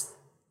 I was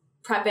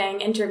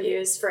prepping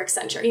interviews for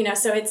Accenture,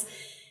 so it's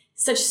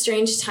such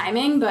strange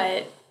timing,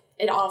 but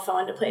it all fell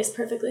into place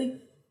perfectly.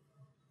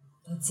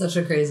 That's such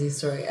a crazy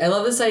story. I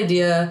love this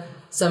idea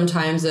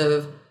sometimes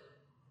of,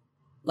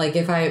 like,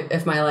 if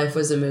my life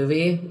was a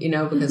movie,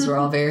 because we're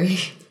all very,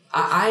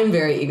 I'm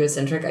very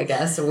egocentric, I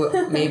guess.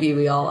 Maybe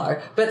we all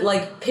are. But,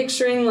 like,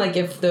 picturing, like,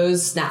 if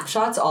those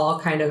snapshots all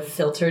kind of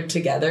filtered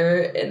together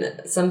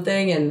in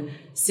something and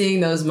seeing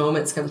those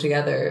moments come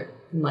together,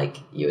 like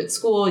you at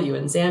school, you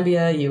in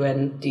Zambia, you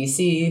in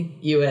DC,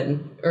 you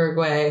in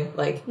Uruguay,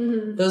 like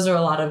those are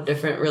a lot of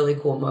different really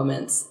cool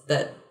moments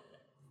that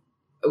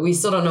we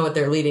still don't know what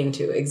they're leading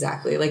to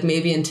exactly. Like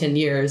maybe in 10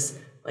 years,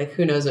 like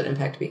who knows what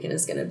Impact Beacon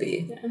is going to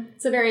be. Yeah.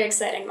 It's a very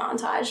exciting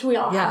montage. We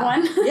all have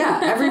one. Yeah,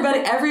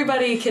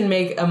 everybody can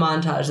make a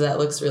montage that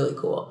looks really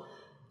cool.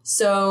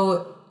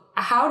 So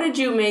how did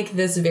you make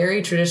this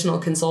very traditional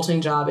consulting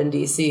job in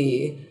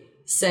DC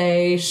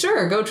say,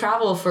 sure, go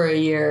travel for a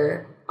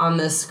year on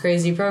this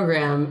crazy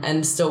program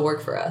and still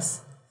work for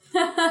us?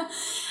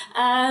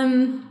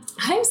 I'm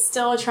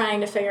still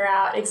trying to figure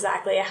out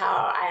exactly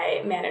how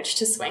I managed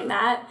to swing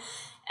that.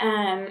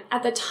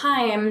 At the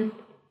time,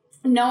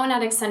 no one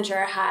at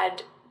Accenture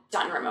had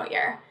done remote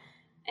year.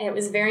 It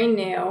was very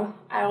new.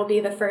 I will be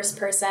the first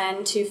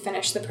person to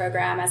finish the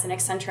program as an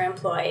Accenture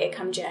employee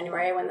come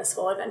January when this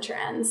whole adventure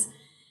ends.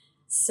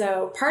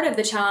 So part of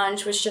the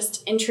challenge was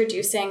just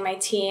introducing my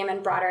team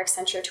and broader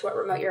Accenture to what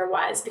remote year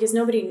was, because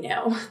nobody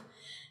knew.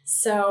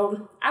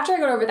 So after I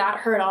got over that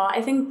hurdle,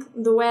 I think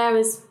the way I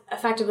was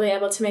effectively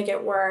able to make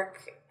it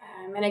work,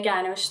 and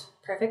again, it was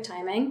perfect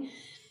timing.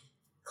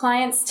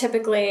 Clients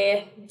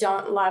typically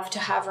don't love to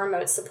have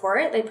remote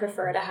support. They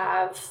prefer to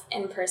have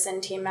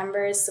in-person team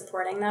members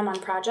supporting them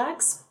on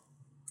projects.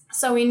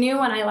 So we knew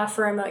when I left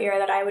for remote year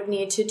that I would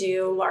need to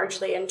do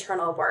largely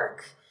internal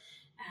work.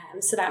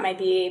 So that might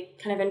be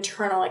kind of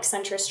internal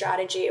Accenture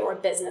strategy or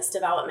business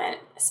development,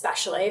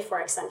 especially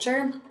for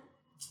Accenture.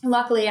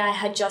 Luckily, I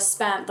had just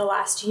spent the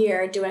last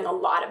year doing a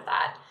lot of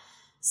that.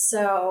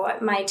 So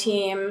my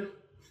team,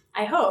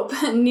 I hope,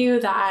 knew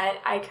that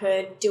I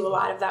could do a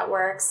lot of that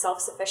work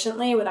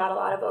self-sufficiently without a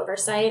lot of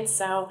oversight.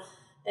 So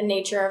the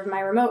nature of my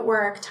remote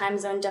work, time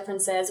zone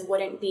differences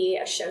wouldn't be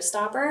a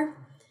showstopper.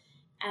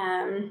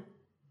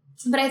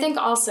 But I think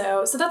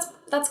also, so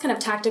that's kind of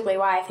tactically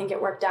why I think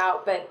it worked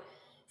out. But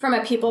from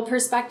a people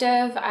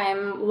perspective,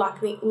 I'm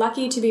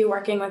lucky to be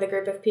working with a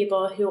group of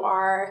people who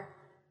are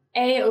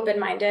A,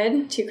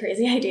 open-minded to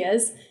crazy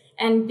ideas,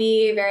 and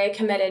B, very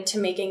committed to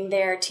making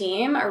their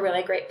team a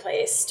really great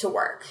place to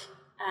work.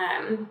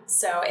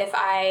 So if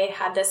I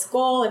had this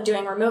goal of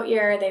doing remote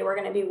year, they were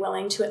going to be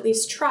willing to at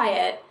least try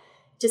it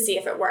to see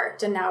if it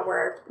worked. And now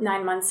we're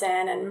 9 months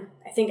in, and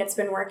I think it's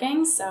been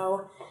working.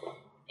 So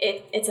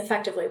it's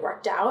effectively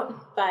worked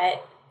out.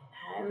 But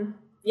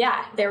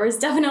yeah, there was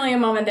definitely a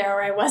moment there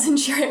where I wasn't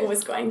sure it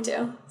was going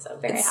to. So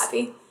very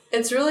happy.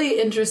 It's really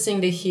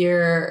interesting to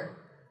hear.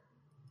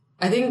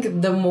 I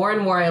think the more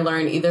and more I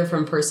learn, either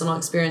from personal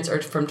experience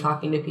or from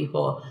talking to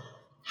people,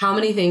 how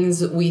many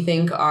things we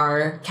think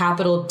are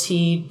capital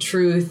T,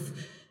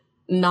 truth,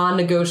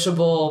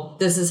 non-negotiable,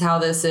 this is how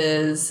this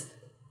is.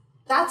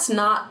 That's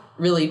not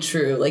really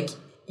true. Like,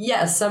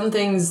 yes, some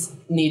things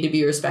need to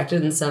be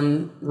respected and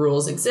some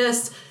rules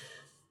exist,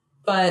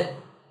 but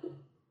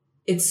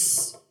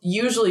it's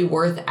usually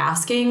worth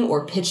asking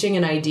or pitching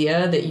an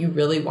idea that you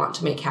really want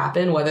to make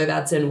happen, whether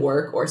that's in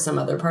work or some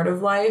other part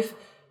of life,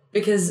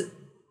 because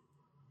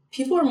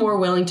people are more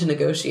willing to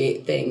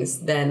negotiate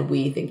things than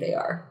we think they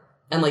are.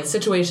 And like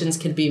situations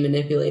can be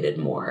manipulated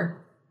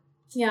more.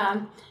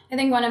 Yeah. I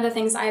think one of the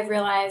things I've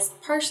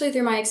realized, partially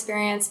through my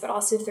experience, but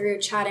also through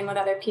chatting with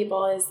other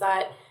people, is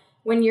that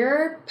when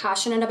you're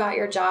passionate about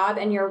your job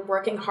and you're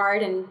working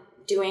hard and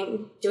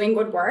doing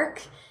good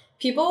work,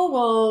 people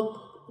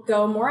will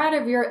go more out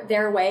of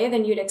their way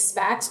than you'd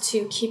expect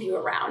to keep you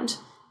around.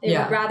 They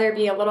would rather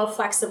be a little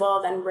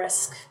flexible than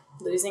risk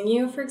losing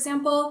you, for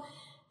example.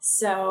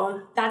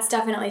 So that's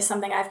definitely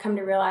something I've come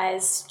to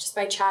realize just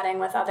by chatting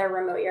with other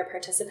remote year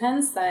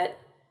participants, that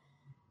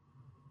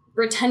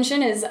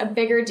retention is a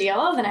bigger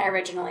deal than I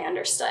originally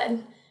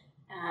understood.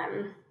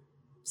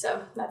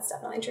 So that's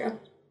definitely true.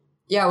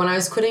 Yeah, when I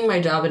was quitting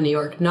my job in New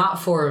York, not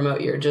for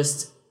remote year,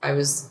 just I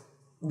was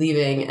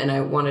leaving and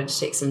I wanted to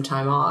take some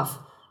time off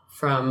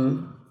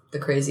from the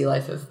crazy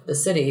life of the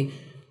city.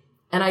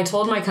 And I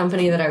told my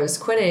company that I was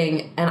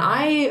quitting, and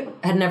I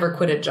had never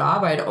quit a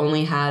job. I'd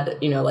only had,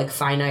 like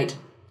finite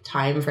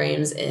time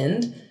frames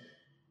end.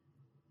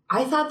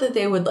 I thought that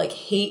they would like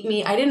hate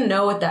me. I didn't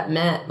know what that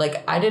meant.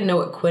 Like, I didn't know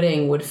what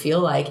quitting would feel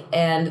like.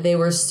 And they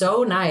were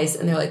so nice.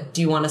 And they're like,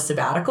 do you want a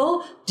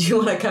sabbatical? Do you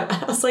want to come?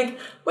 I was like,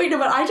 wait, no,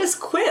 but I just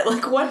quit.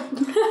 Like,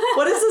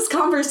 what is this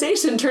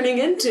conversation turning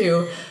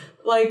into?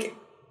 Like,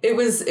 it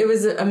was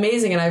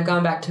amazing. And I've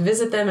gone back to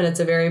visit them, and it's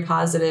a very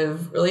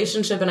positive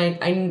relationship.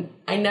 And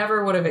I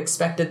never would have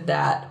expected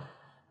that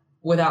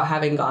without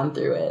having gone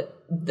through it,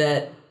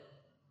 that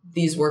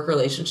these work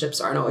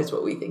relationships aren't always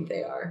what we think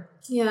they are.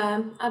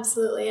 Yeah,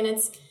 absolutely. And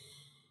it's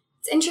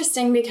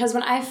interesting because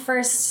when I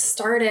first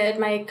started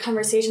my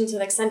conversations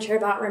with Accenture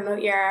about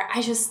remote year,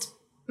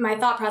 my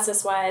thought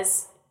process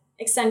was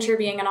Accenture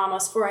being an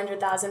almost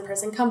 400,000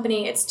 person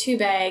company, it's too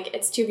big,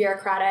 it's too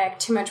bureaucratic,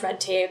 too much red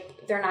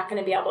tape. They're not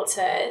going to be able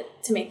to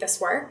make this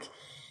work.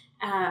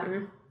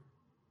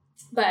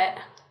 But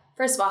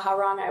first of all, how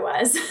wrong I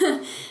was.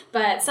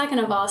 But second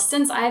of all,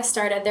 since I've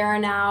started, there are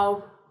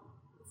now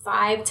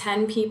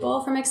 5-10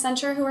 people from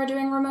Accenture who are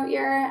doing remote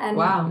year,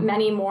 and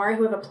many more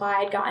who have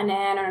applied, gotten in,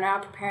 and are now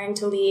preparing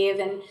to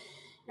leave in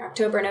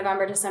October,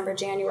 November, December,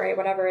 January,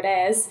 whatever it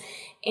is.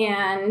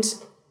 And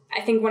I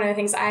think one of the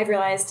things I've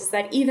realized is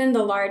that even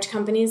the large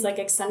companies like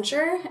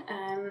Accenture,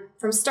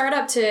 from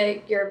startup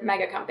to your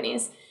mega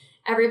companies,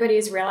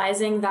 everybody's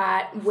realizing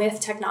that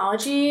with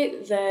technology,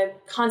 the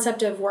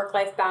concept of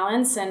work-life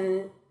balance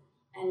and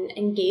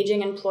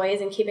engaging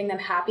employees and keeping them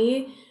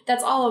happy,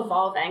 that's all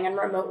evolving, and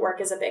remote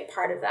work is a big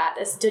part of that.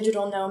 This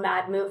digital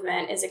nomad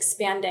movement is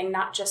expanding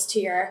not just to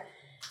your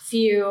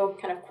few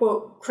kind of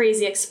quote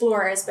crazy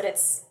explorers, but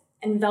it's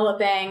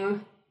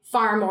enveloping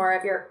far more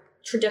of your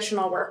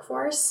traditional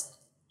workforce.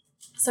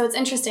 So it's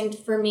interesting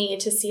for me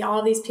to see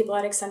all these people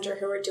at Accenture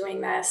who are doing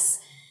this.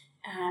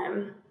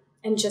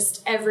 And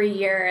just every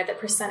year, the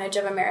percentage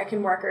of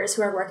American workers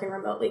who are working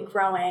remotely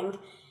growing.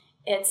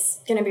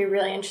 It's going to be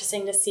really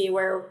interesting to see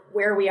where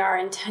we are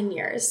in 10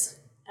 years.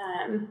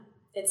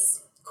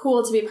 It's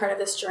cool to be part of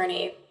this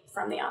journey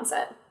from the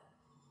onset.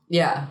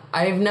 Yeah,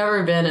 I've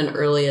never been an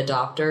early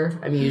adopter.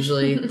 I'm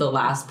usually the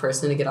last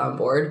person to get on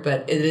board,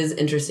 but it is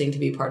interesting to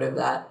be part of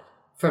that.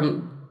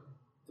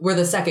 We're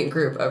the second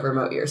group of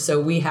remote years, so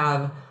we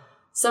have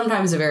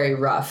sometimes a very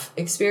rough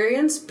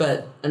experience,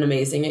 but an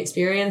amazing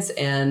experience,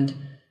 and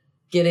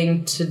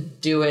getting to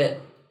do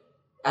it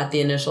at the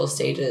initial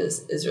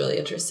stages is really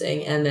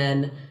interesting. And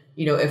then,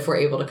 if we're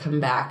able to come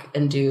back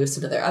and do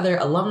some of their other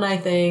alumni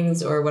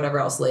things or whatever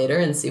else later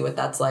and see what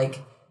that's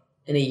like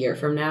in a year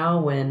from now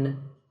when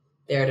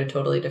they're at a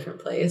totally different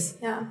place,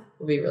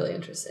 will be really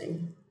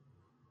interesting.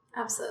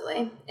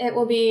 Absolutely. It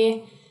will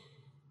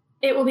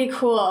be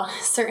cool,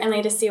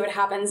 certainly, to see what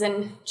happens.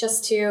 And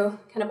just to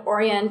kind of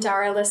orient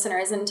our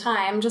listeners in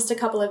time, just a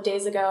couple of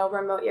days ago,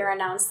 Remote Year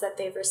announced that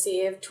they've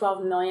received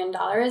 $12 million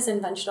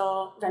in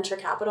venture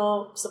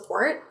capital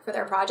support for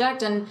their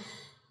project. And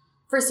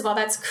first of all,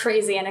 that's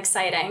crazy and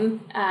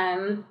exciting.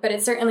 But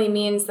it certainly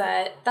means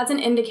that's an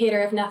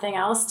indicator, if nothing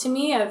else, to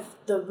me, of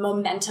the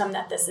momentum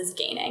that this is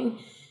gaining.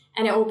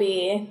 And it will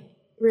be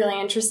really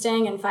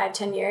interesting in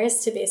 5-10 years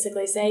to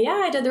basically say,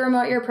 yeah, I did the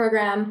Remote Year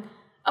program.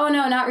 Oh,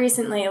 no, not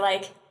recently.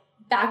 Like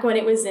back when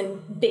it was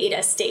in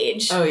beta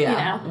stage. Oh,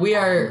 yeah. We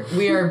are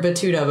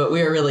Batuta, but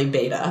we are really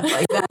beta.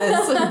 Like that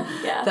is,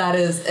 that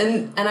is.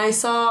 And I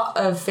saw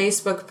a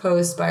Facebook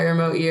post by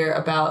Remote Year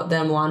about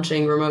them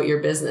launching Remote Year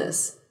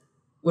Business,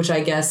 which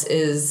I guess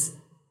is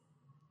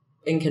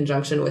in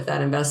conjunction with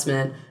that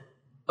investment,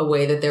 a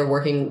way that they're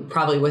working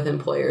probably with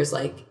employers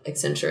like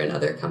Accenture and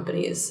other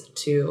companies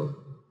to,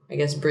 I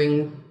guess,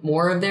 bring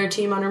more of their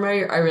team on Remote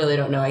Year. I really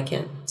don't know. I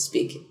can't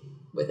speak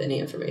with any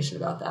information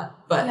about that,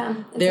 but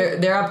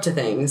they're up to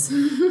things.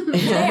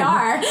 They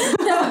are.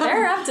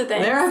 They're up to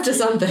things. They're up to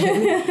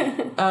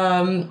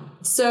something.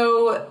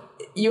 So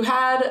you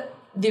had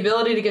the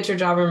ability to get your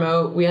job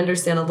remote. We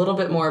understand a little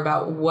bit more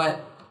about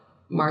what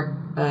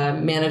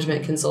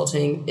management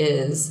consulting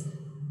is.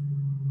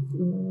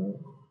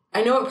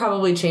 I know it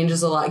probably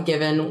changes a lot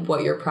given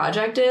what your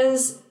project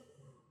is,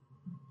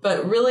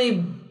 but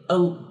really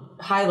a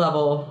high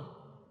level,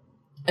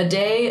 a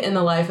day in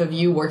the life of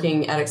you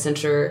working at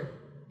Accenture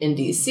in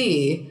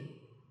DC,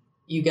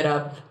 you get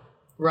up,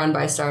 run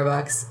by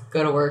Starbucks,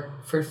 go to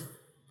work for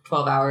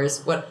 12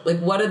 hours. What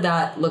did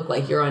that look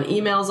like? You're on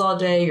emails all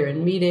day, you're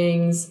in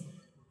meetings.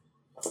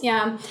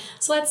 Yeah.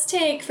 So let's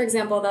take, for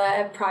example,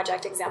 the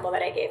project example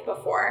that I gave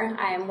before.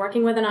 I am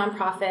working with a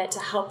nonprofit to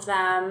help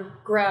them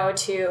grow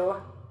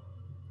to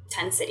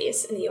 10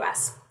 cities in the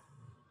US.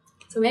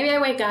 So maybe I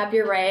wake up,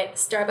 you're right,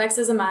 Starbucks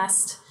is a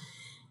must.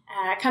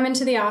 Come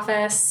into the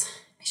office.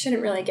 I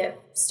shouldn't really give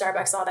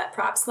Starbucks all that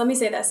props. Let me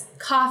say this.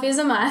 Coffee is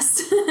a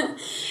must.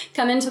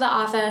 Come into the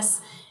office.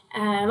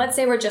 And let's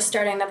say we're just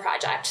starting the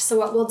project. So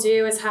what we'll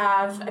do is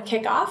have a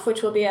kickoff,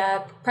 which will be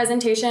a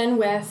presentation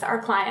with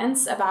our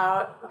clients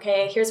about,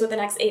 okay, here's what the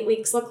next 8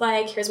 weeks look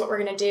like. Here's what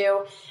we're going to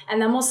do.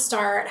 And then we'll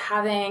start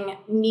having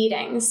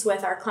meetings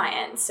with our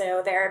clients.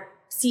 So their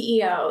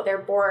CEO, their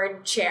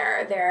board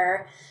chair,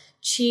 their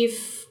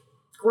chief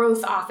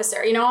growth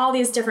officer, all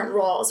these different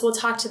roles. We'll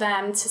talk to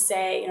them to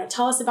say,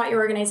 tell us about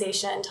your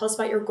organization, tell us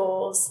about your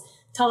goals,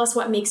 tell us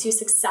what makes you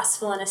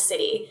successful in a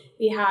city.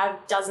 We have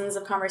dozens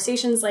of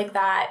conversations like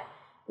that.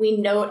 We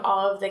note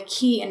all of the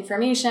key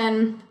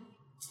information,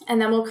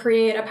 and then we'll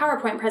create a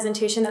PowerPoint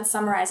presentation that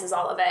summarizes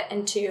all of it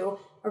into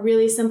a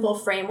really simple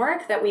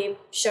framework that we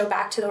show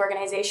back to the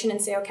organization and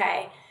say,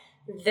 okay,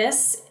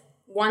 this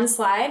one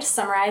slide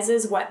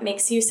summarizes what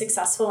makes you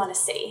successful in a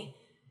city.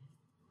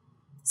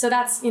 So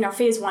that's,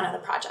 phase one of the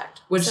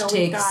project. Which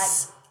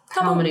takes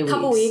how many weeks?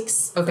 Couple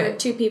weeks for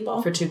 2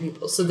 people. For 2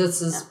 people. So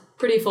this is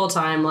pretty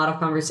full-time, a lot of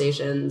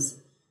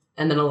conversations,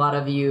 and then a lot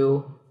of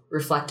you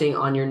reflecting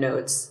on your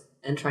notes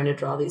and trying to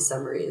draw these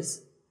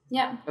summaries.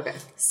 Yeah. Okay.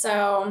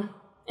 So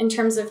in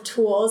terms of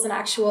tools and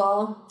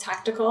actual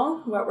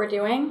tactical, what we're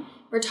doing,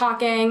 we're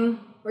taking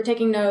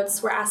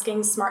notes, we're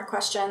asking smart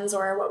questions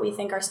or what we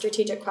think are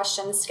strategic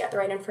questions to get the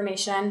right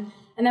information,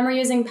 and then we're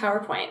using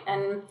PowerPoint.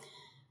 And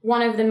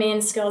one of the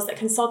main skills that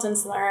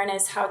consultants learn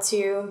is how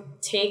to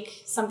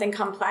take something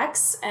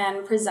complex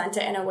and present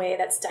it in a way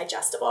that's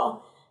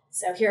digestible.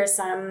 So here's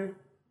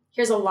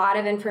a lot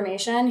of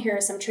information, here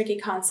are some tricky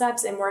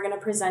concepts, and we're going to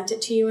present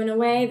it to you in a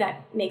way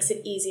that makes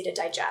it easy to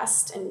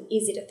digest and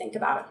easy to think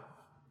about.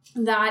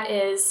 That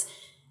is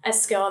a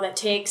skill that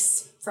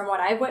takes, from what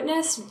I've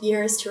witnessed,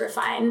 years to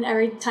refine.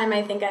 Every time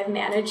I think I've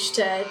managed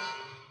to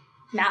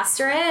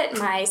master it,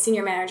 my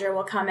senior manager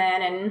will come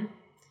in and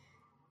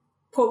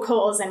poke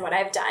holes in what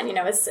I've done.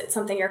 It's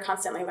something you're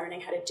constantly learning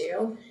how to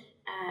do.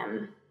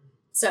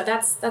 So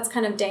that's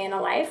kind of day in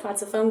a life,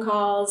 lots of phone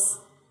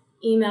calls,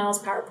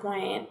 emails,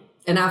 PowerPoint.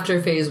 And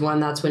after phase 1,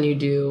 that's when you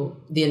do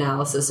the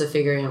analysis of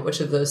figuring out which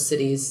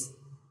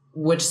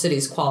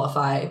cities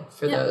qualify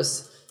for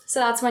those So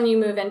that's when you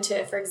move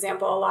into, for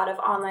example, a lot of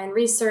online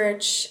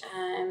research,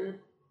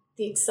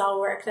 the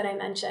Excel work that I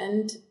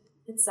mentioned,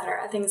 et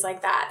cetera, things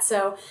like that.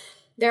 So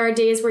there are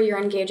days where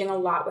you're engaging a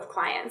lot with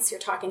clients. You're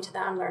talking to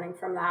them, learning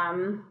from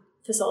them,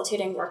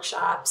 facilitating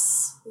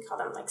workshops. We call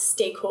them like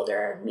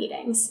stakeholder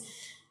meetings.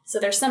 So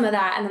there's some of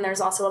that. And then there's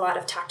also a lot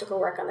of tactical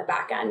work on the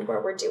back end where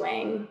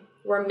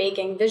we're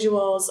making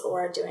visuals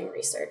or doing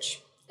research.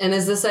 And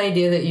is this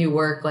idea that you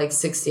work like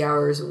 60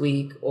 hours a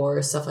week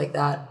or stuff like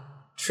that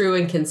true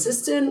and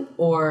consistent,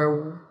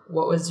 or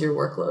what was your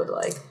workload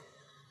like?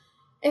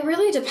 It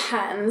really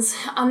depends.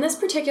 On this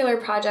particular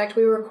project,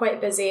 we were quite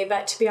busy,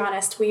 but to be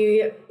honest,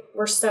 we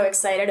were so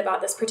excited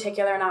about this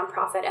particular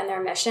nonprofit and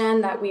their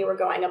mission that we were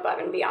going above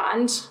and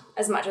beyond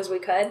as much as we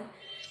could.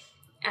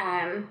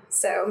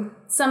 So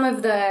some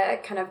of the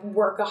kind of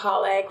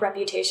workaholic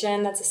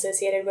reputation that's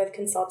associated with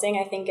consulting,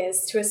 I think,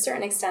 is to a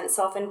certain extent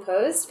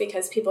self-imposed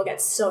because people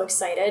get so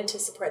excited to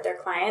support their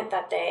client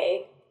that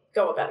they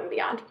go above and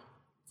beyond.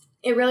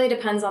 It really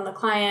depends on the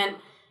client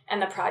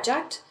and the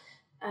project.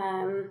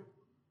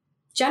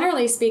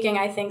 Generally speaking,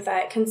 I think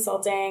that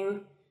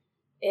consulting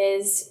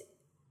is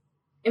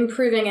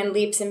improving in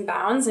leaps and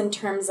bounds in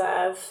terms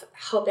of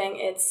helping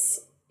its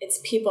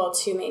people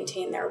to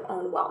maintain their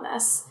own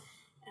wellness.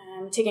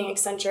 Taking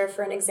Accenture,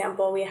 for an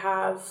example, we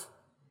have,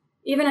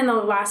 even in the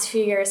last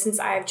few years since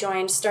I've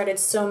joined, started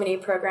so many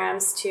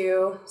programs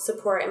to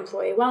support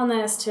employee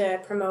wellness,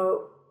 to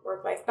promote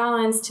work-life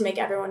balance, to make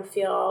everyone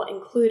feel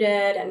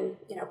included and,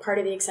 part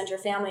of the Accenture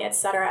family, et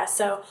cetera.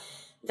 So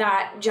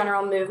that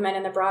general movement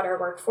in the broader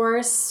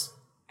workforce,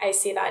 I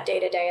see that day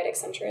to day at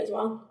Accenture as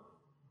well.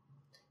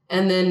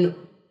 And then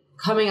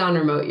coming on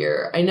Remote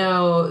Year, I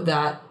know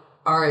that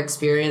our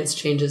experience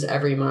changes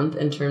every month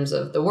in terms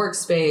of the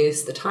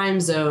workspace, the time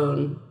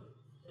zone,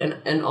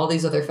 and all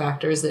these other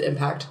factors that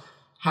impact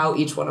how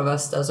each one of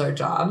us does our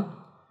job.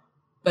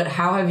 But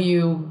how have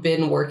you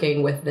been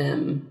working with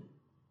them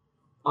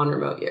on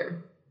Remote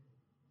Year?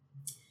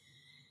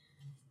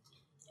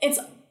 It's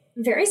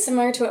very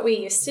similar to what we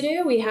used to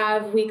do. We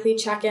have weekly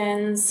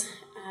check-ins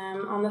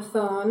on the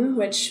phone,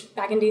 which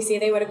back in DC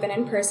they would have been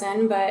in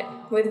person,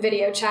 but with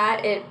video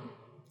chat, it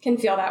can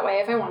feel that way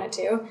if I wanted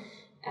to.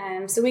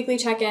 So weekly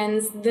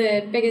check-ins.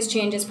 The biggest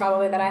change is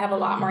probably that I have a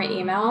lot more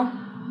email,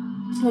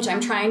 which I'm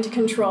trying to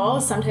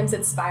control. Sometimes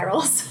it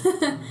spirals.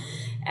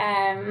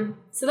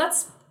 So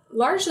that's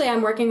largely,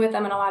 I'm working with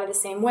them in a lot of the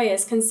same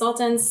ways.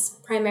 Consultants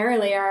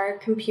primarily are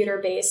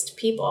computer-based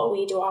people.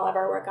 We do all of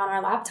our work on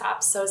our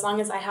laptops. So as long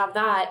as I have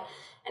that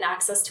and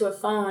access to a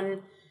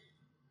phone,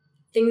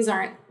 things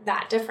aren't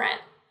that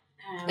different.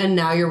 And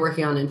now you're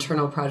working on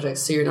internal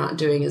projects, so you're not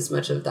doing as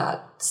much of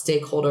that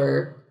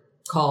stakeholder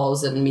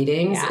calls and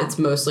meetings. Yeah. It's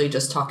mostly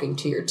just talking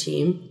to your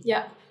team.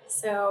 Yep.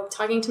 So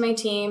talking to my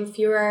team,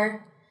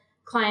 fewer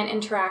client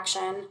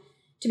interaction.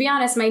 To be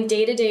honest, my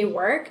day-to-day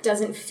work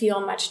doesn't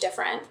feel much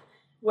different.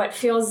 What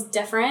feels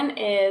different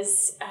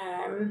is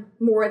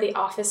more the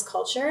office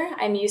culture.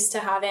 I'm used to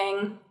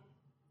having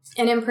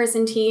an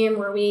in-person team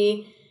where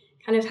we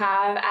kind of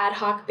have ad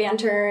hoc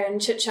banter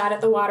and chit-chat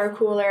at the water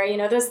cooler,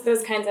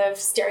 those kinds of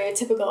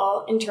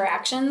stereotypical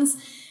interactions,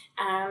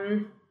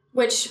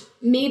 which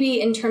maybe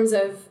in terms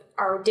of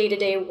our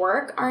day-to-day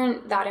work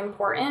aren't that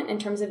important in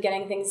terms of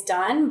getting things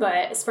done,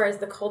 but as far as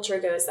the culture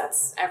goes,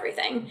 that's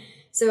everything.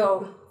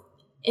 So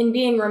in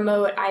being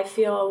remote, I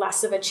feel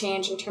less of a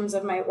change in terms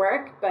of my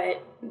work,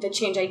 but the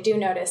change I do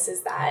notice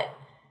is that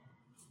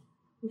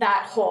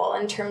hole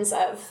in terms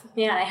of,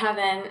 I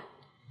haven't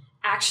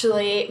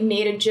actually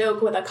made a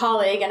joke with a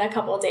colleague in a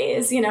couple of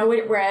days,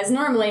 whereas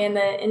normally in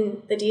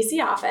the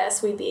DC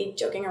office, we'd be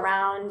joking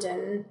around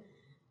and,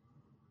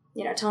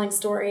 telling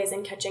stories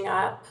and catching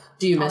up.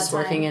 Do you miss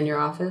working in your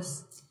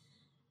office?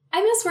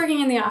 I miss working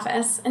in the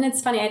office. And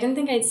it's funny, I didn't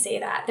think I'd say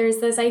that. There's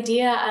this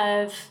idea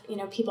of,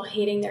 people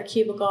hating their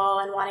cubicle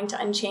and wanting to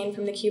unchain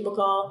from the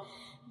cubicle.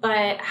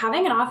 But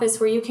having an office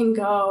where you can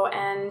go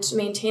and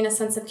maintain a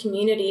sense of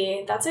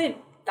community,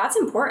 that's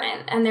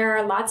important. And there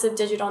are lots of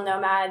digital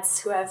nomads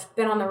who have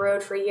been on the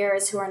road for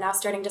years who are now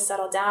starting to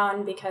settle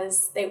down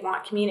because they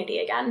want community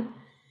again.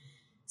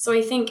 So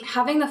I think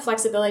having the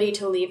flexibility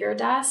to leave your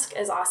desk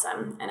is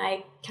awesome. And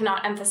I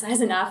cannot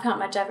emphasize enough how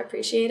much I've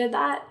appreciated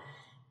that.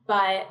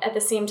 But at the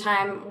same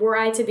time, were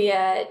I to be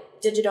a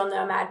digital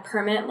nomad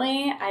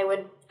permanently, I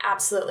would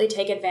absolutely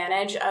take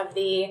advantage of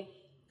the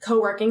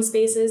co-working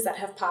spaces that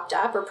have popped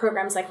up or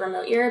programs like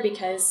Remote Year,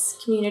 because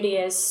community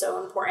is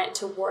so important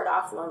to ward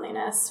off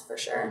loneliness for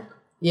sure.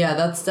 Yeah,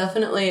 that's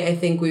definitely, I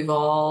think we've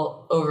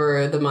all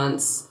over the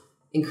months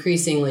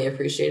increasingly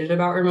appreciated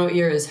about Remote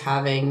Year is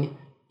having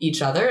each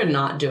other and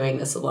not doing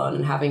this alone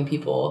and having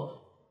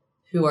people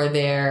who are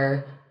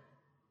there,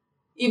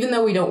 even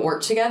though we don't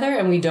work together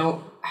and we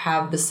don't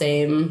have the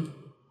same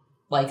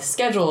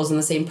schedules and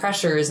the same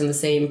pressures and the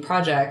same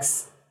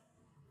projects.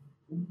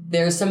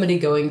 There's somebody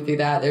going through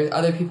that. There's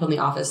other people in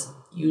the office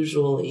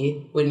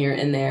usually when you're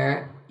in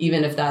there,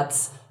 even if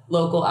that's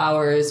local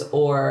hours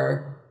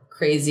or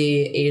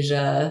crazy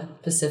Asia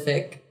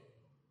Pacific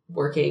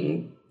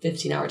working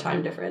 15-hour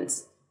time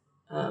difference.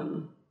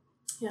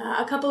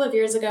 Yeah, a couple of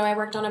years ago, I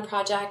worked on a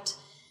project.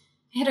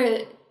 I had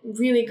a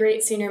really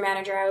great senior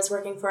manager I was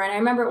working for, and I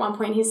remember at one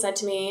point he said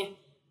to me,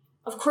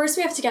 of course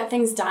we have to get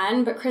things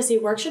done, but Chrissy,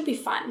 work should be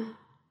fun.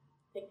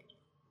 Like,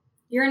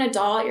 you're an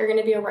adult, you're going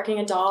to be a working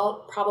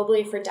adult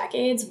probably for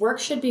decades. Work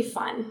should be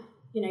fun.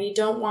 You know, you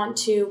don't want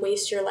to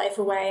waste your life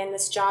away in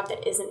this job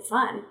that isn't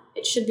fun.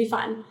 It should be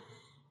fun.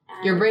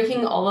 You're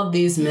breaking all of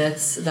these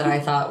myths that I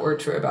thought were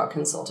true about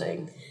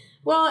consulting.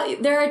 Well,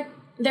 there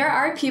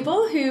are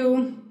people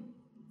who,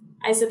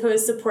 I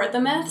suppose, support the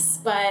myths,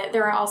 but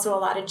there are also a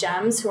lot of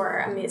gems who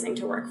are amazing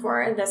to work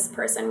for. This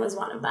person was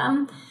one of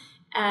them.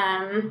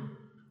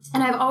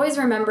 And I've always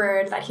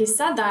remembered that he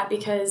said that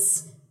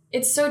because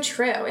it's so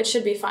true. It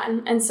should be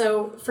fun. And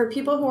so for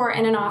people who are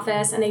in an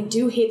office and they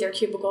do hate their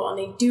cubicle and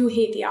they do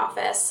hate the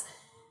office,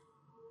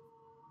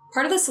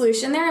 part of the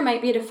solution there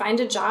might be to find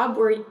a job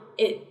where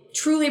it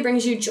truly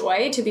brings you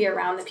joy to be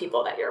around the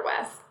people that you're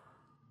with.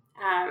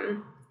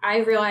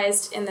 I've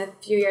realized in the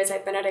few years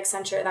I've been at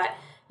Accenture that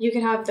you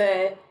can have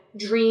the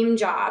dream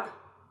job.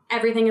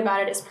 Everything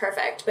about it is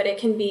perfect, but it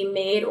can be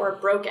made or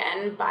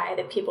broken by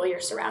the people you're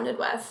surrounded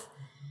with.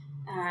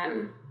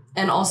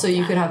 And also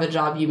you could have a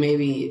job you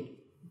maybe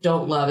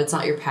don't love. It's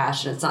not your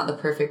passion. It's not the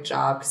perfect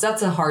job, because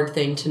that's a hard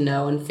thing to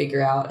know and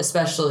figure out,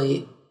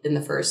 especially in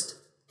the first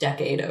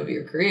decade of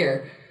your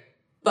career.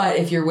 But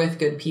if you're with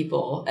good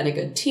people and a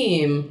good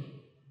team,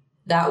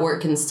 that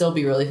work can still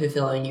be really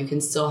fulfilling. You can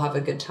still have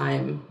a good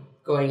time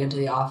going into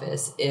the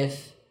office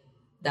if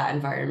that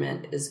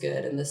environment is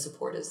good and the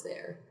support is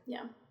there.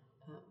 Yeah.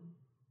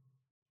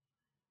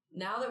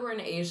 Now that we're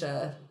in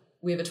Asia,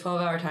 we have a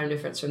 12-hour time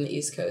difference from the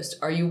East Coast.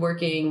 Are you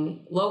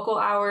working local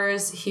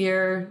hours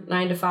here,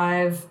 9 to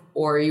 5,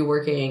 or are you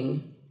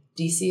working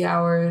DC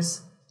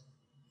hours?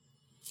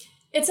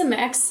 It's a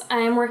mix.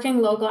 I'm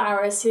working local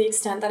hours to the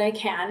extent that I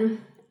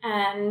can.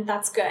 And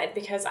that's good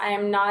because I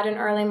am not an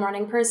early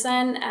morning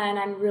person and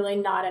I'm really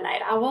not a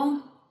night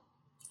owl.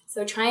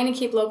 So trying to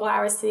keep local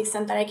hours to the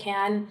extent that I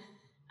can.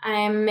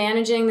 I'm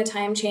managing the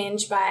time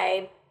change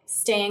by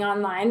staying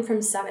online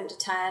from 7 to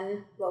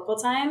 10 local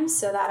time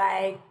so that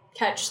I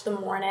catch the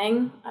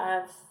morning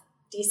of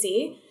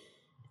DC,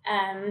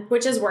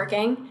 which is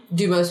working.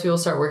 Do most people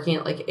start working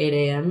at like 8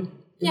 a.m.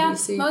 in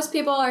DC? Most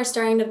people are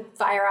starting to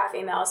fire off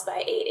emails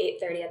by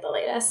 8:30 at the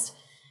latest.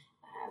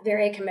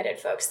 Very committed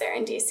folks there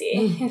in DC,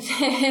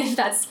 if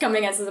that's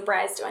coming as a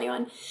surprise to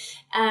anyone.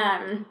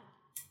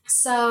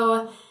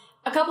 So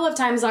a couple of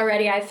times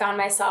already I found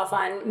myself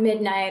on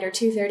midnight or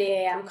 2:30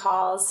 a.m.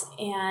 calls.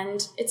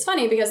 And it's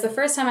funny because the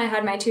first time I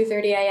had my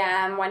 2:30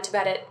 a.m., went to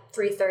bed at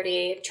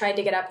 3:30, tried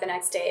to get up the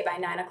next day by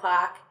 9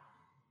 o'clock.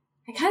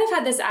 I kind of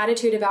had this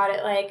attitude about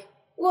it like,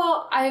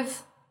 well,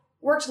 I've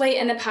worked late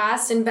in the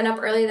past and been up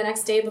early the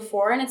next day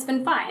before and it's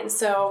been fine.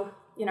 So,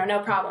 no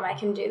problem, I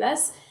can do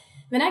this.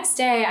 The next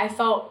day, I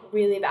felt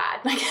really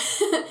bad, like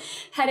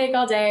headache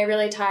all day,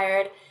 really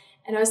tired.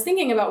 And I was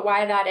thinking about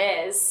why that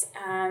is.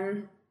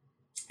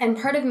 And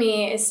part of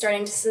me is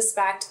starting to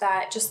suspect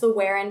that just the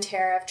wear and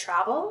tear of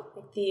travel,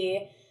 like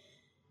the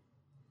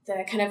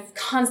kind of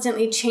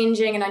constantly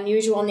changing and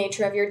unusual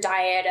nature of your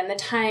diet and the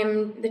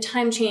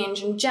time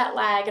change and jet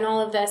lag and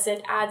all of this,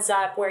 it adds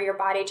up where your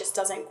body just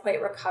doesn't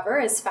quite recover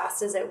as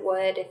fast as it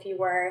would if you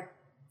were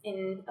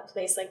in a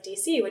place like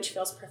DC, which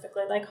feels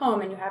perfectly like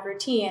home and you have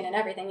routine and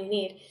everything you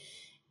need.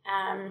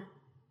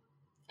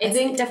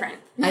 It's different.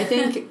 I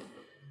think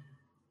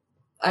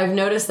I've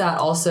noticed that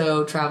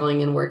also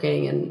traveling and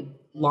working and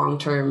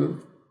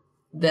long-term,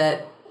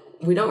 that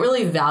we don't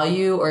really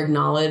value or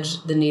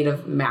acknowledge the need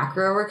of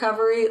macro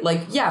recovery.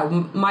 Like, yeah,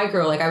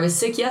 micro, like I was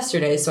sick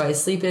yesterday, so I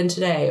sleep in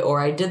today, or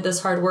I did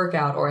this hard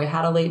workout, or I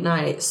had a late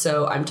night,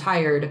 so I'm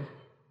tired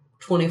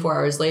 24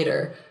 hours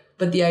later.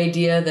 But the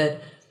idea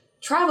that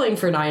traveling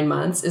for 9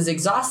 months is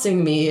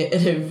exhausting me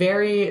in a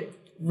very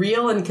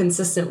real and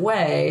consistent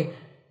way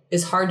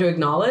is hard to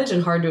acknowledge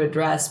and hard to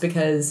address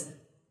because,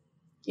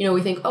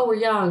 we think, oh, we're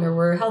young or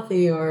we're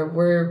healthy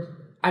or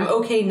I'm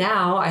okay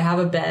now. I have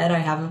a bed.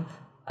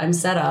 I'm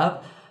set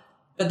up.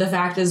 But the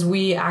fact is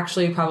we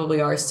actually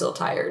probably are still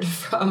tired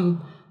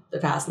from the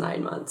past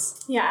 9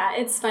 months. Yeah,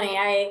 it's funny.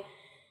 I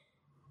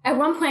at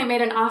one point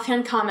made an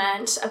offhand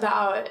comment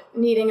about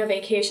needing a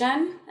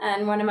vacation,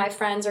 and one of my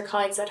friends or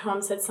colleagues at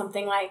home said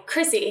something like,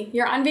 Chrissy,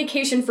 you're on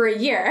vacation for a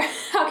year.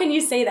 How can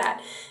you say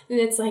that? And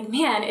it's like,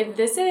 man, if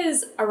this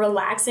is a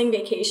relaxing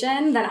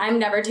vacation, then I'm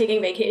never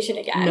taking vacation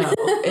again. No,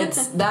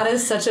 that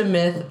is such a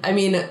myth. I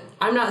mean,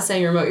 I'm not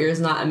saying remote year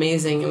is not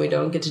amazing and we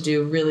don't get to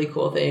do really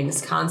cool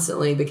things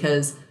constantly,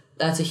 because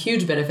that's a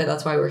huge benefit.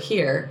 That's why we're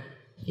here.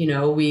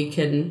 We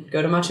can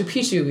go to Machu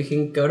Picchu, we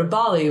can go to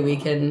Bali, we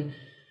can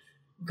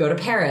go to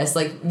Paris.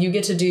 Like, you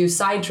get to do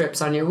side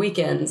trips on your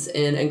weekends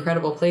in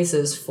incredible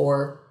places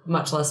for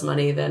much less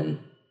money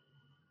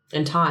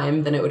and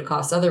time than it would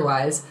cost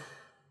otherwise.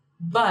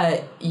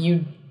 But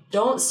you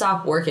don't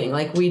stop working.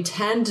 Like, we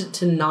tend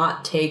to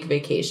not take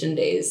vacation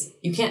days.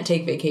 You can't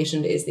take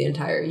vacation days the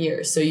entire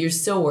year. So you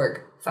still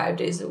work 5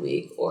 days a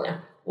week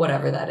or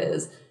whatever that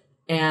is.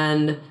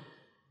 And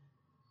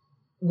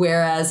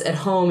Whereas at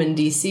home in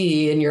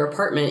DC, in your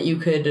apartment, you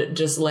could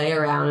just lay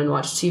around and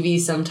watch TV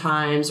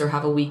sometimes or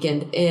have a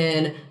weekend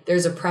in.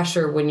 There's a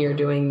pressure when you're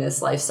doing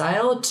this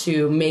lifestyle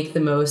to make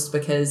the most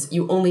because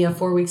you only have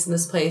 4 weeks in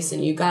this place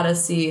and you got to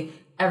see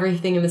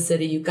everything in the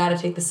city. You got to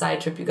take the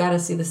side trip. You got to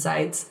see the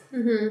sights.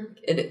 Mm-hmm.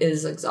 It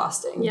is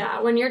exhausting. Yeah.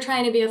 When you're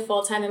trying to be a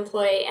full-time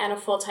employee and a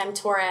full-time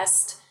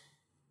tourist,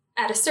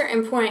 at a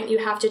certain point, you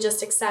have to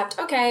just accept,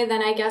 okay,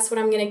 then I guess what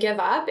I'm going to give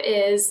up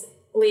is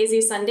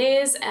lazy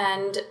Sundays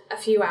and a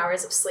few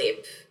hours of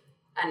sleep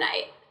a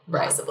night,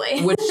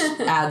 possibly. Which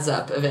adds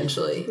up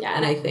eventually. Yeah.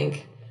 And I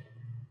think...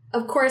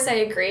 Of course, I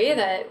agree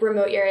that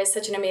remote year is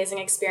such an amazing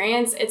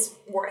experience. It's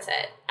worth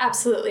it.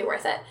 Absolutely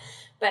worth it.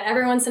 But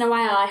every once in a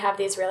while, I have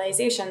these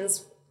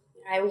realizations.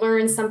 I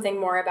learn something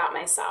more about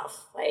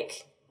myself.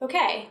 Like,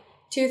 okay,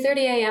 2:30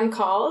 a.m.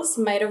 calls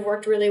might have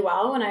worked really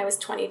well when I was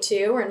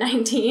 22 or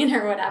 19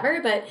 or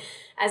whatever. But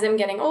as I'm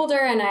getting older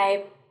and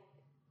I,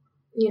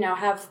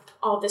 have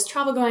all of this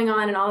travel going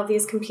on and all of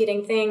these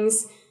competing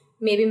things,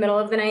 maybe middle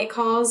of the night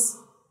calls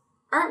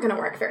aren't going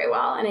to work very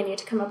well. And I need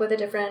to come up with a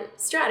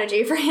different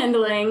strategy for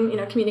handling,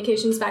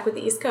 communications back with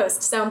the East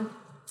Coast. So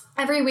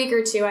every week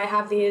or two, I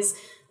have these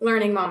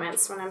learning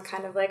moments when I'm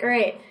kind of like, all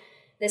right,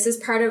 this is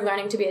part of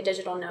learning to be a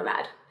digital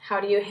nomad. How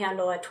do you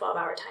handle a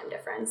 12-hour time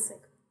difference?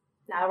 Like,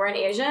 now we're in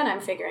Asia and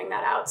I'm figuring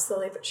that out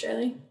slowly but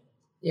surely.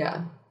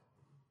 Yeah.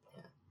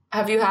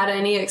 Have you had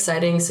any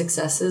exciting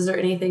successes or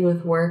anything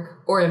with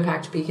work or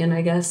Impact Beacon,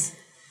 I guess,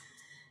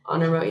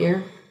 on remote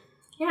year?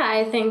 Yeah,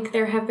 I think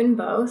there have been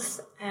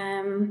both.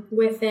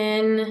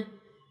 Within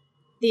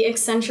the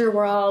Accenture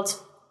world,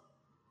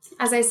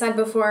 as I said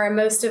before,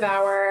 most of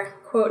our,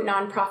 quote,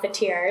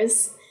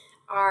 non-profiteers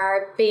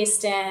are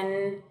based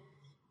in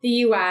the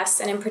US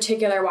and in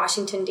particular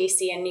Washington,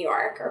 D.C. and New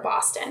York or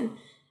Boston.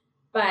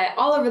 But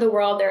all over the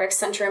world, there are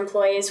Accenture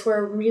employees who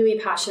are really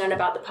passionate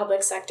about the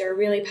public sector,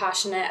 really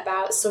passionate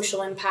about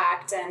social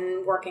impact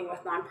and working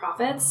with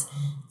nonprofits.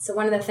 So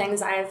one of the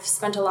things I've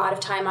spent a lot of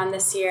time on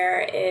this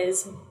year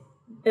is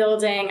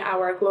building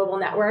our global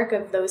network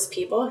of those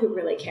people who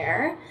really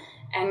care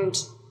and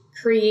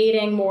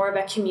creating more of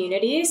a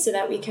community so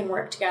that we can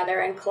work together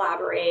and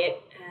collaborate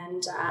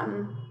and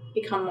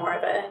become more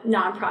of a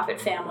nonprofit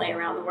family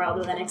around the world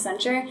within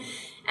Accenture.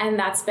 And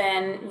that's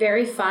been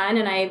very fun.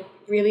 And I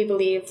really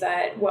believe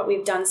that what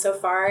we've done so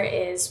far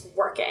is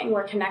working.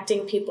 We're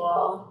connecting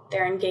people.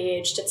 They're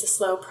engaged. It's a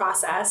slow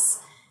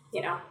process.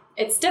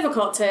 It's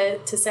difficult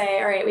to say,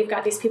 all right, we've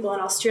got these people in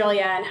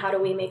Australia and how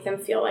do we make them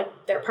feel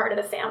like they're part of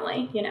the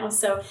family,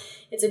 So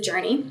it's a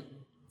journey.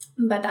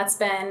 But that's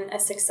been a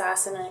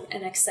success and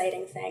an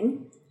exciting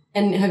thing.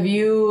 And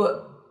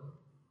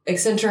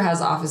Accenture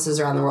has offices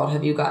around the world.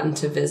 Have you gotten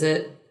to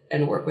visit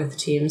and work with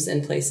teams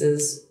in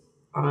places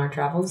on our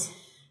travels?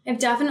 I've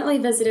definitely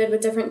visited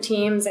with different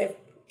teams. I've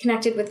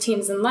connected with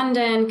teams in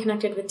London,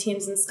 connected with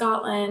teams in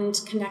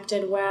Scotland,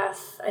 connected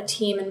with a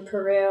team in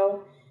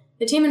Peru.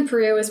 The team in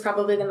Peru is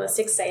probably the most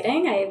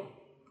exciting. I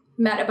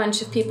met a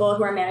bunch of people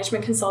who are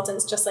management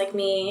consultants just like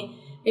me.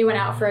 We went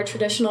out for a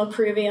traditional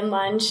Peruvian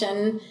lunch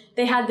and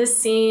they had the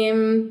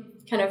same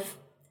kind of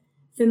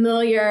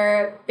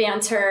familiar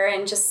banter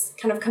and just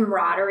kind of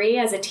camaraderie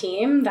as a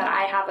team that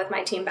I have with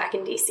my team back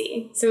in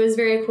DC. So it was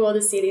very cool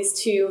to see these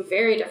two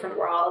very different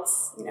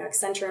worlds,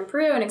 Accenture in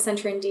Peru and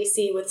Accenture in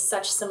DC with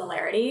such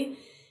similarity.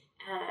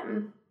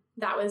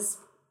 That was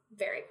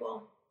very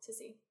cool to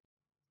see.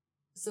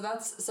 So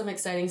that's some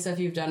exciting stuff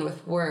you've done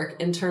with work.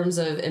 In terms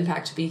of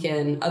Impact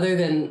Beacon, other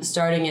than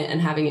starting it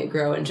and having it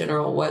grow in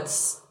general,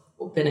 what's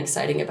been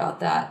exciting about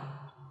that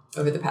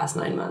over the past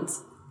 9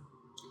 months?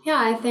 Yeah,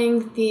 I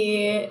think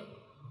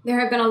there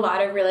have been a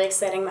lot of really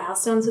exciting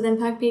milestones with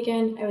Impact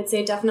Beacon. I would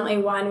say definitely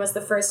one was the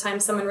first time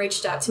someone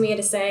reached out to me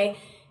to say,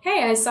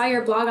 hey, I saw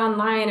your blog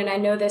online and I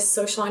know this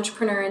social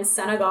entrepreneur in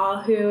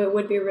Senegal who it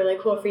would be really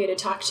cool for you to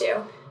talk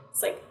to.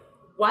 It's like,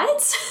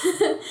 what?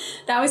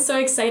 That was so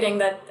exciting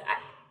that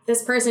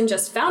this person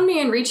just found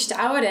me and reached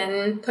out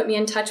and put me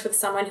in touch with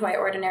someone who I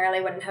ordinarily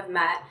wouldn't have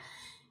met.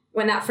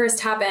 When that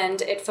first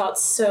happened, it felt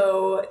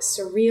so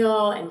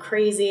surreal and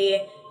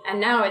crazy. And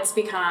now it's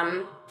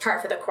become par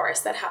for the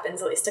course. That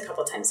happens at least a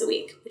couple times a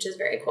week, which is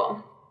very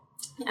cool.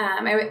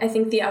 I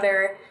think the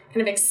other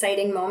kind of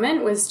exciting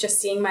moment was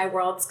just seeing my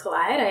worlds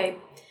collide. I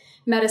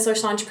met a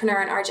social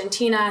entrepreneur in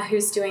Argentina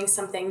who's doing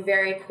something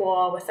very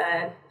cool with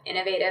an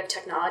innovative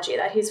technology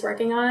that he's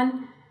working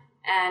on.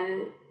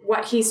 And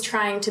what he's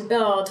trying to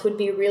build would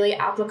be really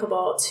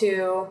applicable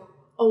to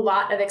a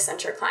lot of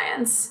Accenture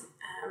clients,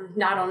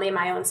 not only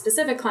my own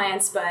specific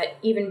clients, but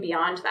even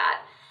beyond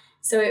that.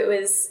 So it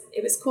was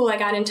cool. I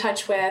got in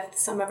touch with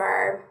some of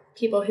our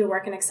people who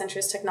work in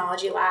Accenture's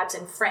technology labs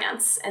in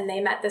France, and they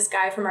met this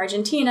guy from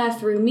Argentina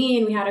through me,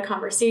 and we had a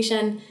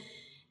conversation.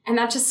 And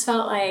that just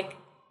felt like,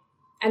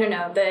 I don't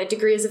know, the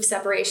degrees of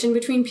separation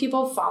between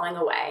people falling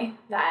away,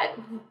 that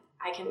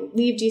I can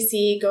leave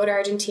DC, go to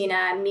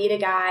Argentina, meet a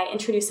guy,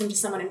 introduce him to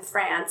someone in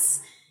France,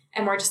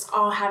 and we're just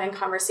all having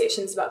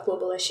conversations about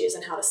global issues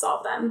and how to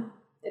solve them.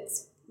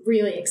 It's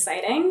really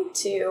exciting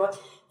to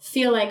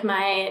feel like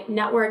my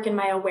network and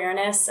my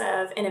awareness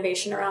of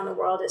innovation around the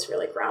world is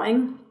really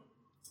growing.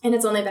 And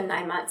it's only been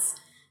 9 months.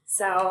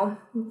 So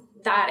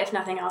that, if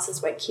nothing else,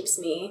 is what keeps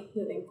me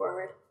moving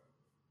forward.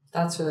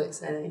 That's really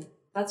exciting.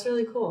 That's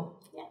really cool.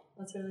 Yeah.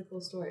 That's a really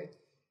cool story.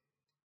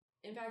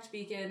 Impact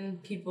Beacon,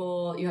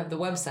 people, you have the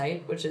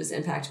website, which is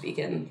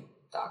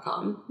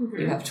impactbeacon.com. Mm-hmm.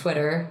 You have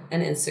Twitter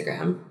and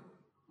Instagram.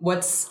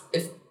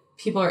 If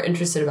people are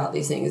interested about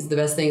these things, the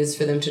best thing is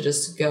for them to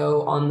just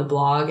go on the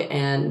blog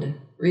and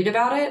read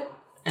about it,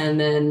 and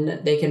then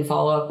they can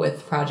follow up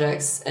with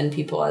projects and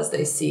people as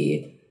they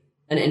see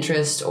an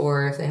interest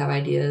or if they have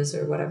ideas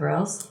or whatever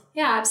else.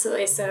 Yeah,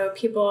 absolutely. So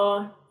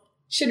people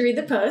should read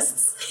the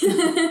posts.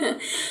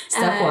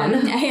 Step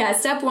one. Yeah,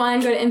 step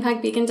one, go to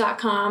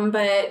impactbeacon.com.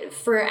 But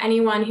for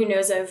anyone who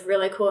knows of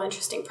really cool,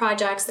 interesting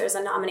projects, there's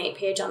a nominate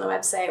page on the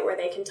website where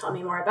they can tell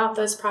me more about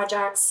those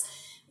projects.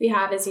 We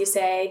have, as you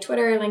say,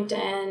 Twitter,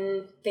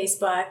 LinkedIn,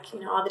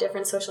 Facebook, all the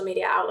different social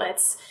media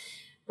outlets.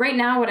 Right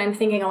now, what I'm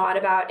thinking a lot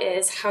about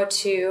is how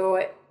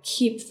to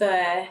keep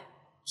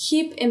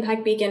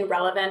Impact Beacon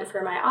relevant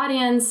for my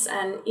audience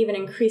and even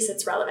increase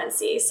its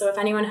relevancy. So if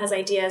anyone has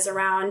ideas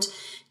around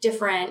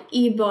different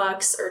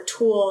ebooks or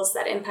tools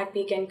that Impact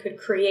Beacon could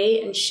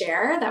create and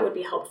share, that would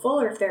be helpful.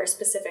 Or if there are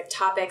specific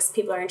topics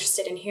people are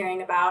interested in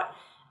hearing about,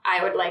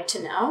 I would like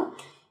to know.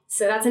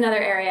 So that's another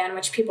area in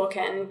which people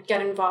can get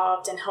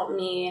involved and help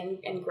me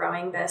in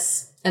growing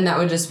this. And that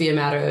would just be a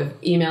matter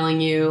of emailing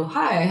you,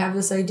 hi, I have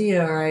this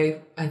idea, or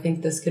I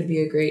think this could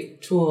be a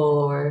great tool,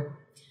 or...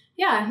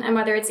 Yeah, and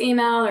whether it's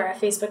email or a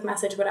Facebook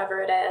message, whatever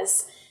it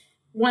is.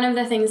 One of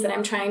the things that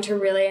I'm trying to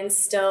really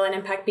instill in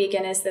Impact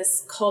Beacon is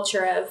this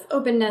culture of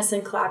openness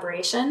and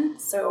collaboration.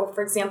 So,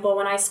 for example,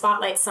 when I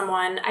spotlight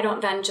someone, I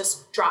don't then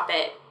just drop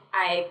it.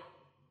 I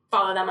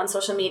follow them on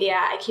social media.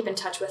 I keep in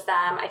touch with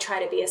them. I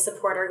try to be a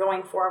supporter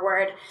going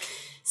forward.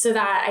 So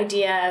that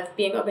idea of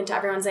being open to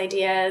everyone's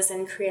ideas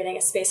and creating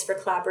a space for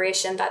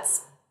collaboration,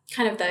 that's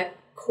kind of the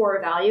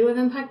core value of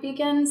Impact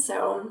Beacon.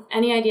 So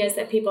any ideas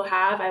that people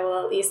have, I will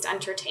at least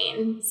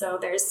entertain. So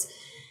there's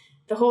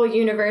the whole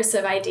universe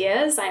of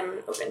ideas. I'm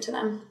open to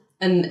them.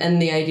 And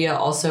the idea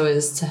also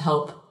is to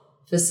help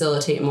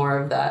facilitate more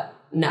of that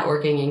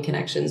networking and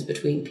connections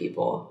between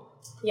people.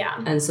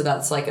 Yeah. And so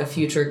that's like a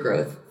future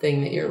growth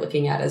thing that you're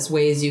looking at as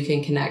ways you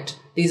can connect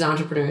these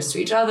entrepreneurs to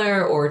each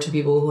other or to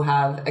people who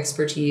have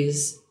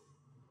expertise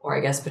or I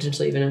guess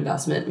potentially even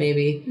investment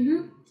maybe.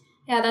 Mm-hmm.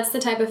 Yeah, that's the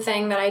type of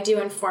thing that I do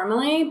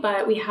informally,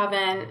 but we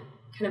haven't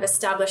kind of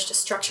established a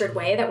structured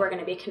way that we're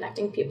going to be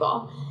connecting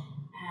people.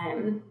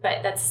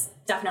 But that's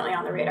definitely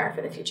on the radar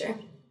for the future.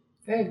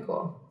 Very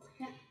cool.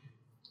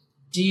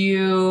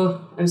 Yeah.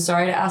 I'm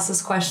sorry to ask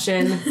this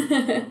question.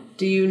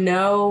 Do you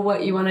know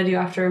what you want to do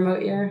after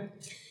remote year?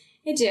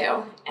 I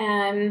do.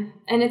 And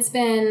it's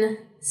been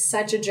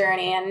such a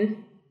journey.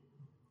 And,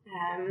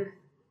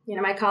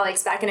 my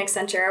colleagues back in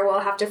Accenture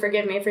will have to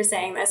forgive me for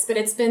saying this, but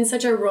it's been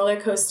such a roller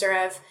coaster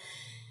of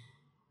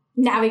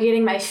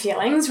navigating my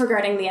feelings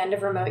regarding the end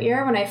of remote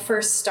year. When I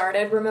first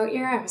started remote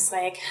year, I was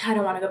like, I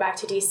don't want to go back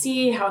to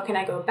DC. How can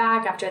I go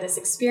back after this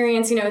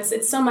experience?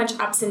 It's so much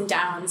ups and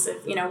downs.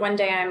 One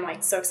day I'm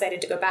like so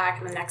excited to go back,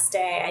 and the next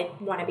day I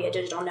want to be a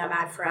digital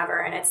nomad forever.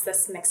 And it's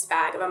this mixed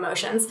bag of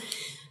emotions.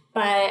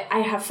 But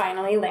I have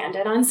finally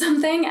landed on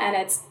something, and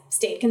it's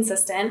stayed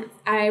consistent.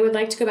 I would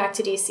like to go back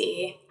to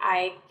DC.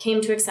 I came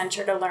to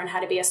Accenture to learn how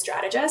to be a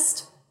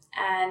strategist,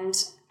 and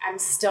I'm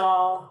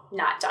still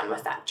not done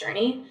with that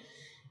journey.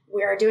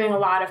 We're doing a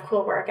lot of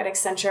cool work at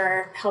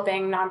Accenture,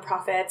 helping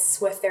nonprofits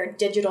with their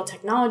digital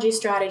technology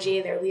strategy,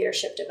 their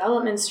leadership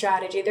development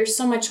strategy. There's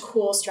so much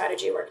cool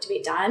strategy work to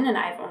be done, and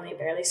I've only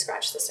barely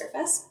scratched the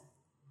surface.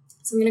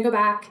 So I'm going to go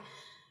back,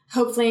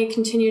 hopefully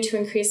continue to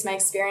increase my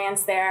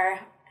experience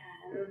there.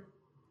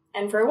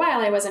 And for a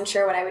while, I wasn't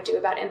sure what I would do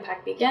about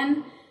Impact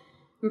Beacon.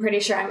 I'm pretty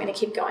sure I'm going to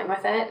keep going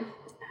with it.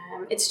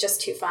 It's just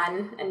too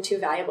fun and too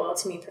valuable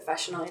to me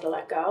professionally to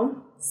let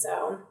go.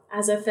 So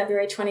as of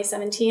February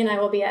 2017, I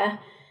will be a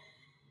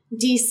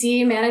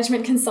DC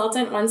management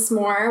consultant once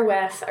more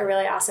with a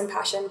really awesome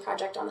passion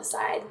project on the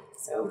side.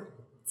 So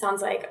it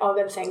sounds like all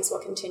good things will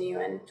continue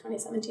in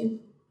 2017.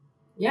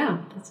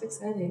 Yeah, that's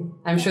exciting.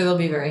 I'm sure they'll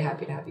be very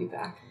happy to have you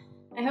back.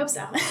 I hope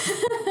so.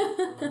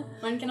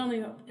 One can only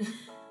hope.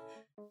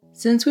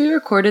 Since we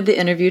recorded the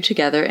interview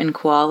together in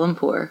Kuala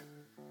Lumpur,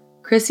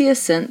 Chrissy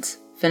has since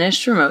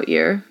finished remote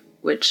year,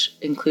 which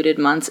included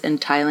months in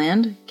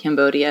Thailand,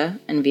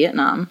 Cambodia, and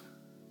Vietnam,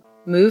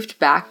 moved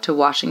back to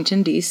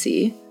Washington,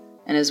 D.C.,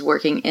 and is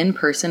working in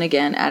person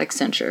again at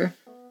Accenture.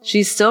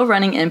 She's still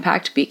running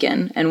Impact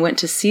Beacon and went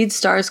to Seed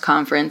Stars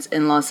Conference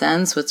in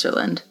Lausanne,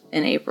 Switzerland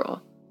in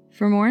April.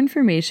 For more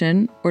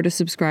information or to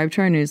subscribe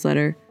to our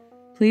newsletter,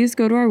 please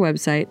go to our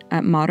website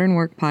at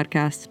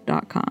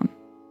modernworkpodcast.com.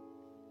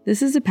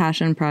 This is a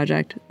passion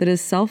project that is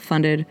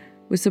self-funded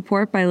with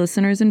support by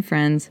listeners and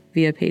friends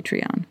via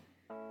Patreon.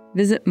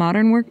 Visit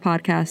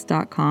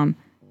modernworkpodcast.com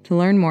to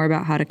learn more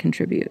about how to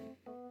contribute.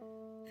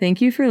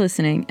 Thank you for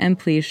listening, and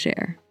please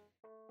share.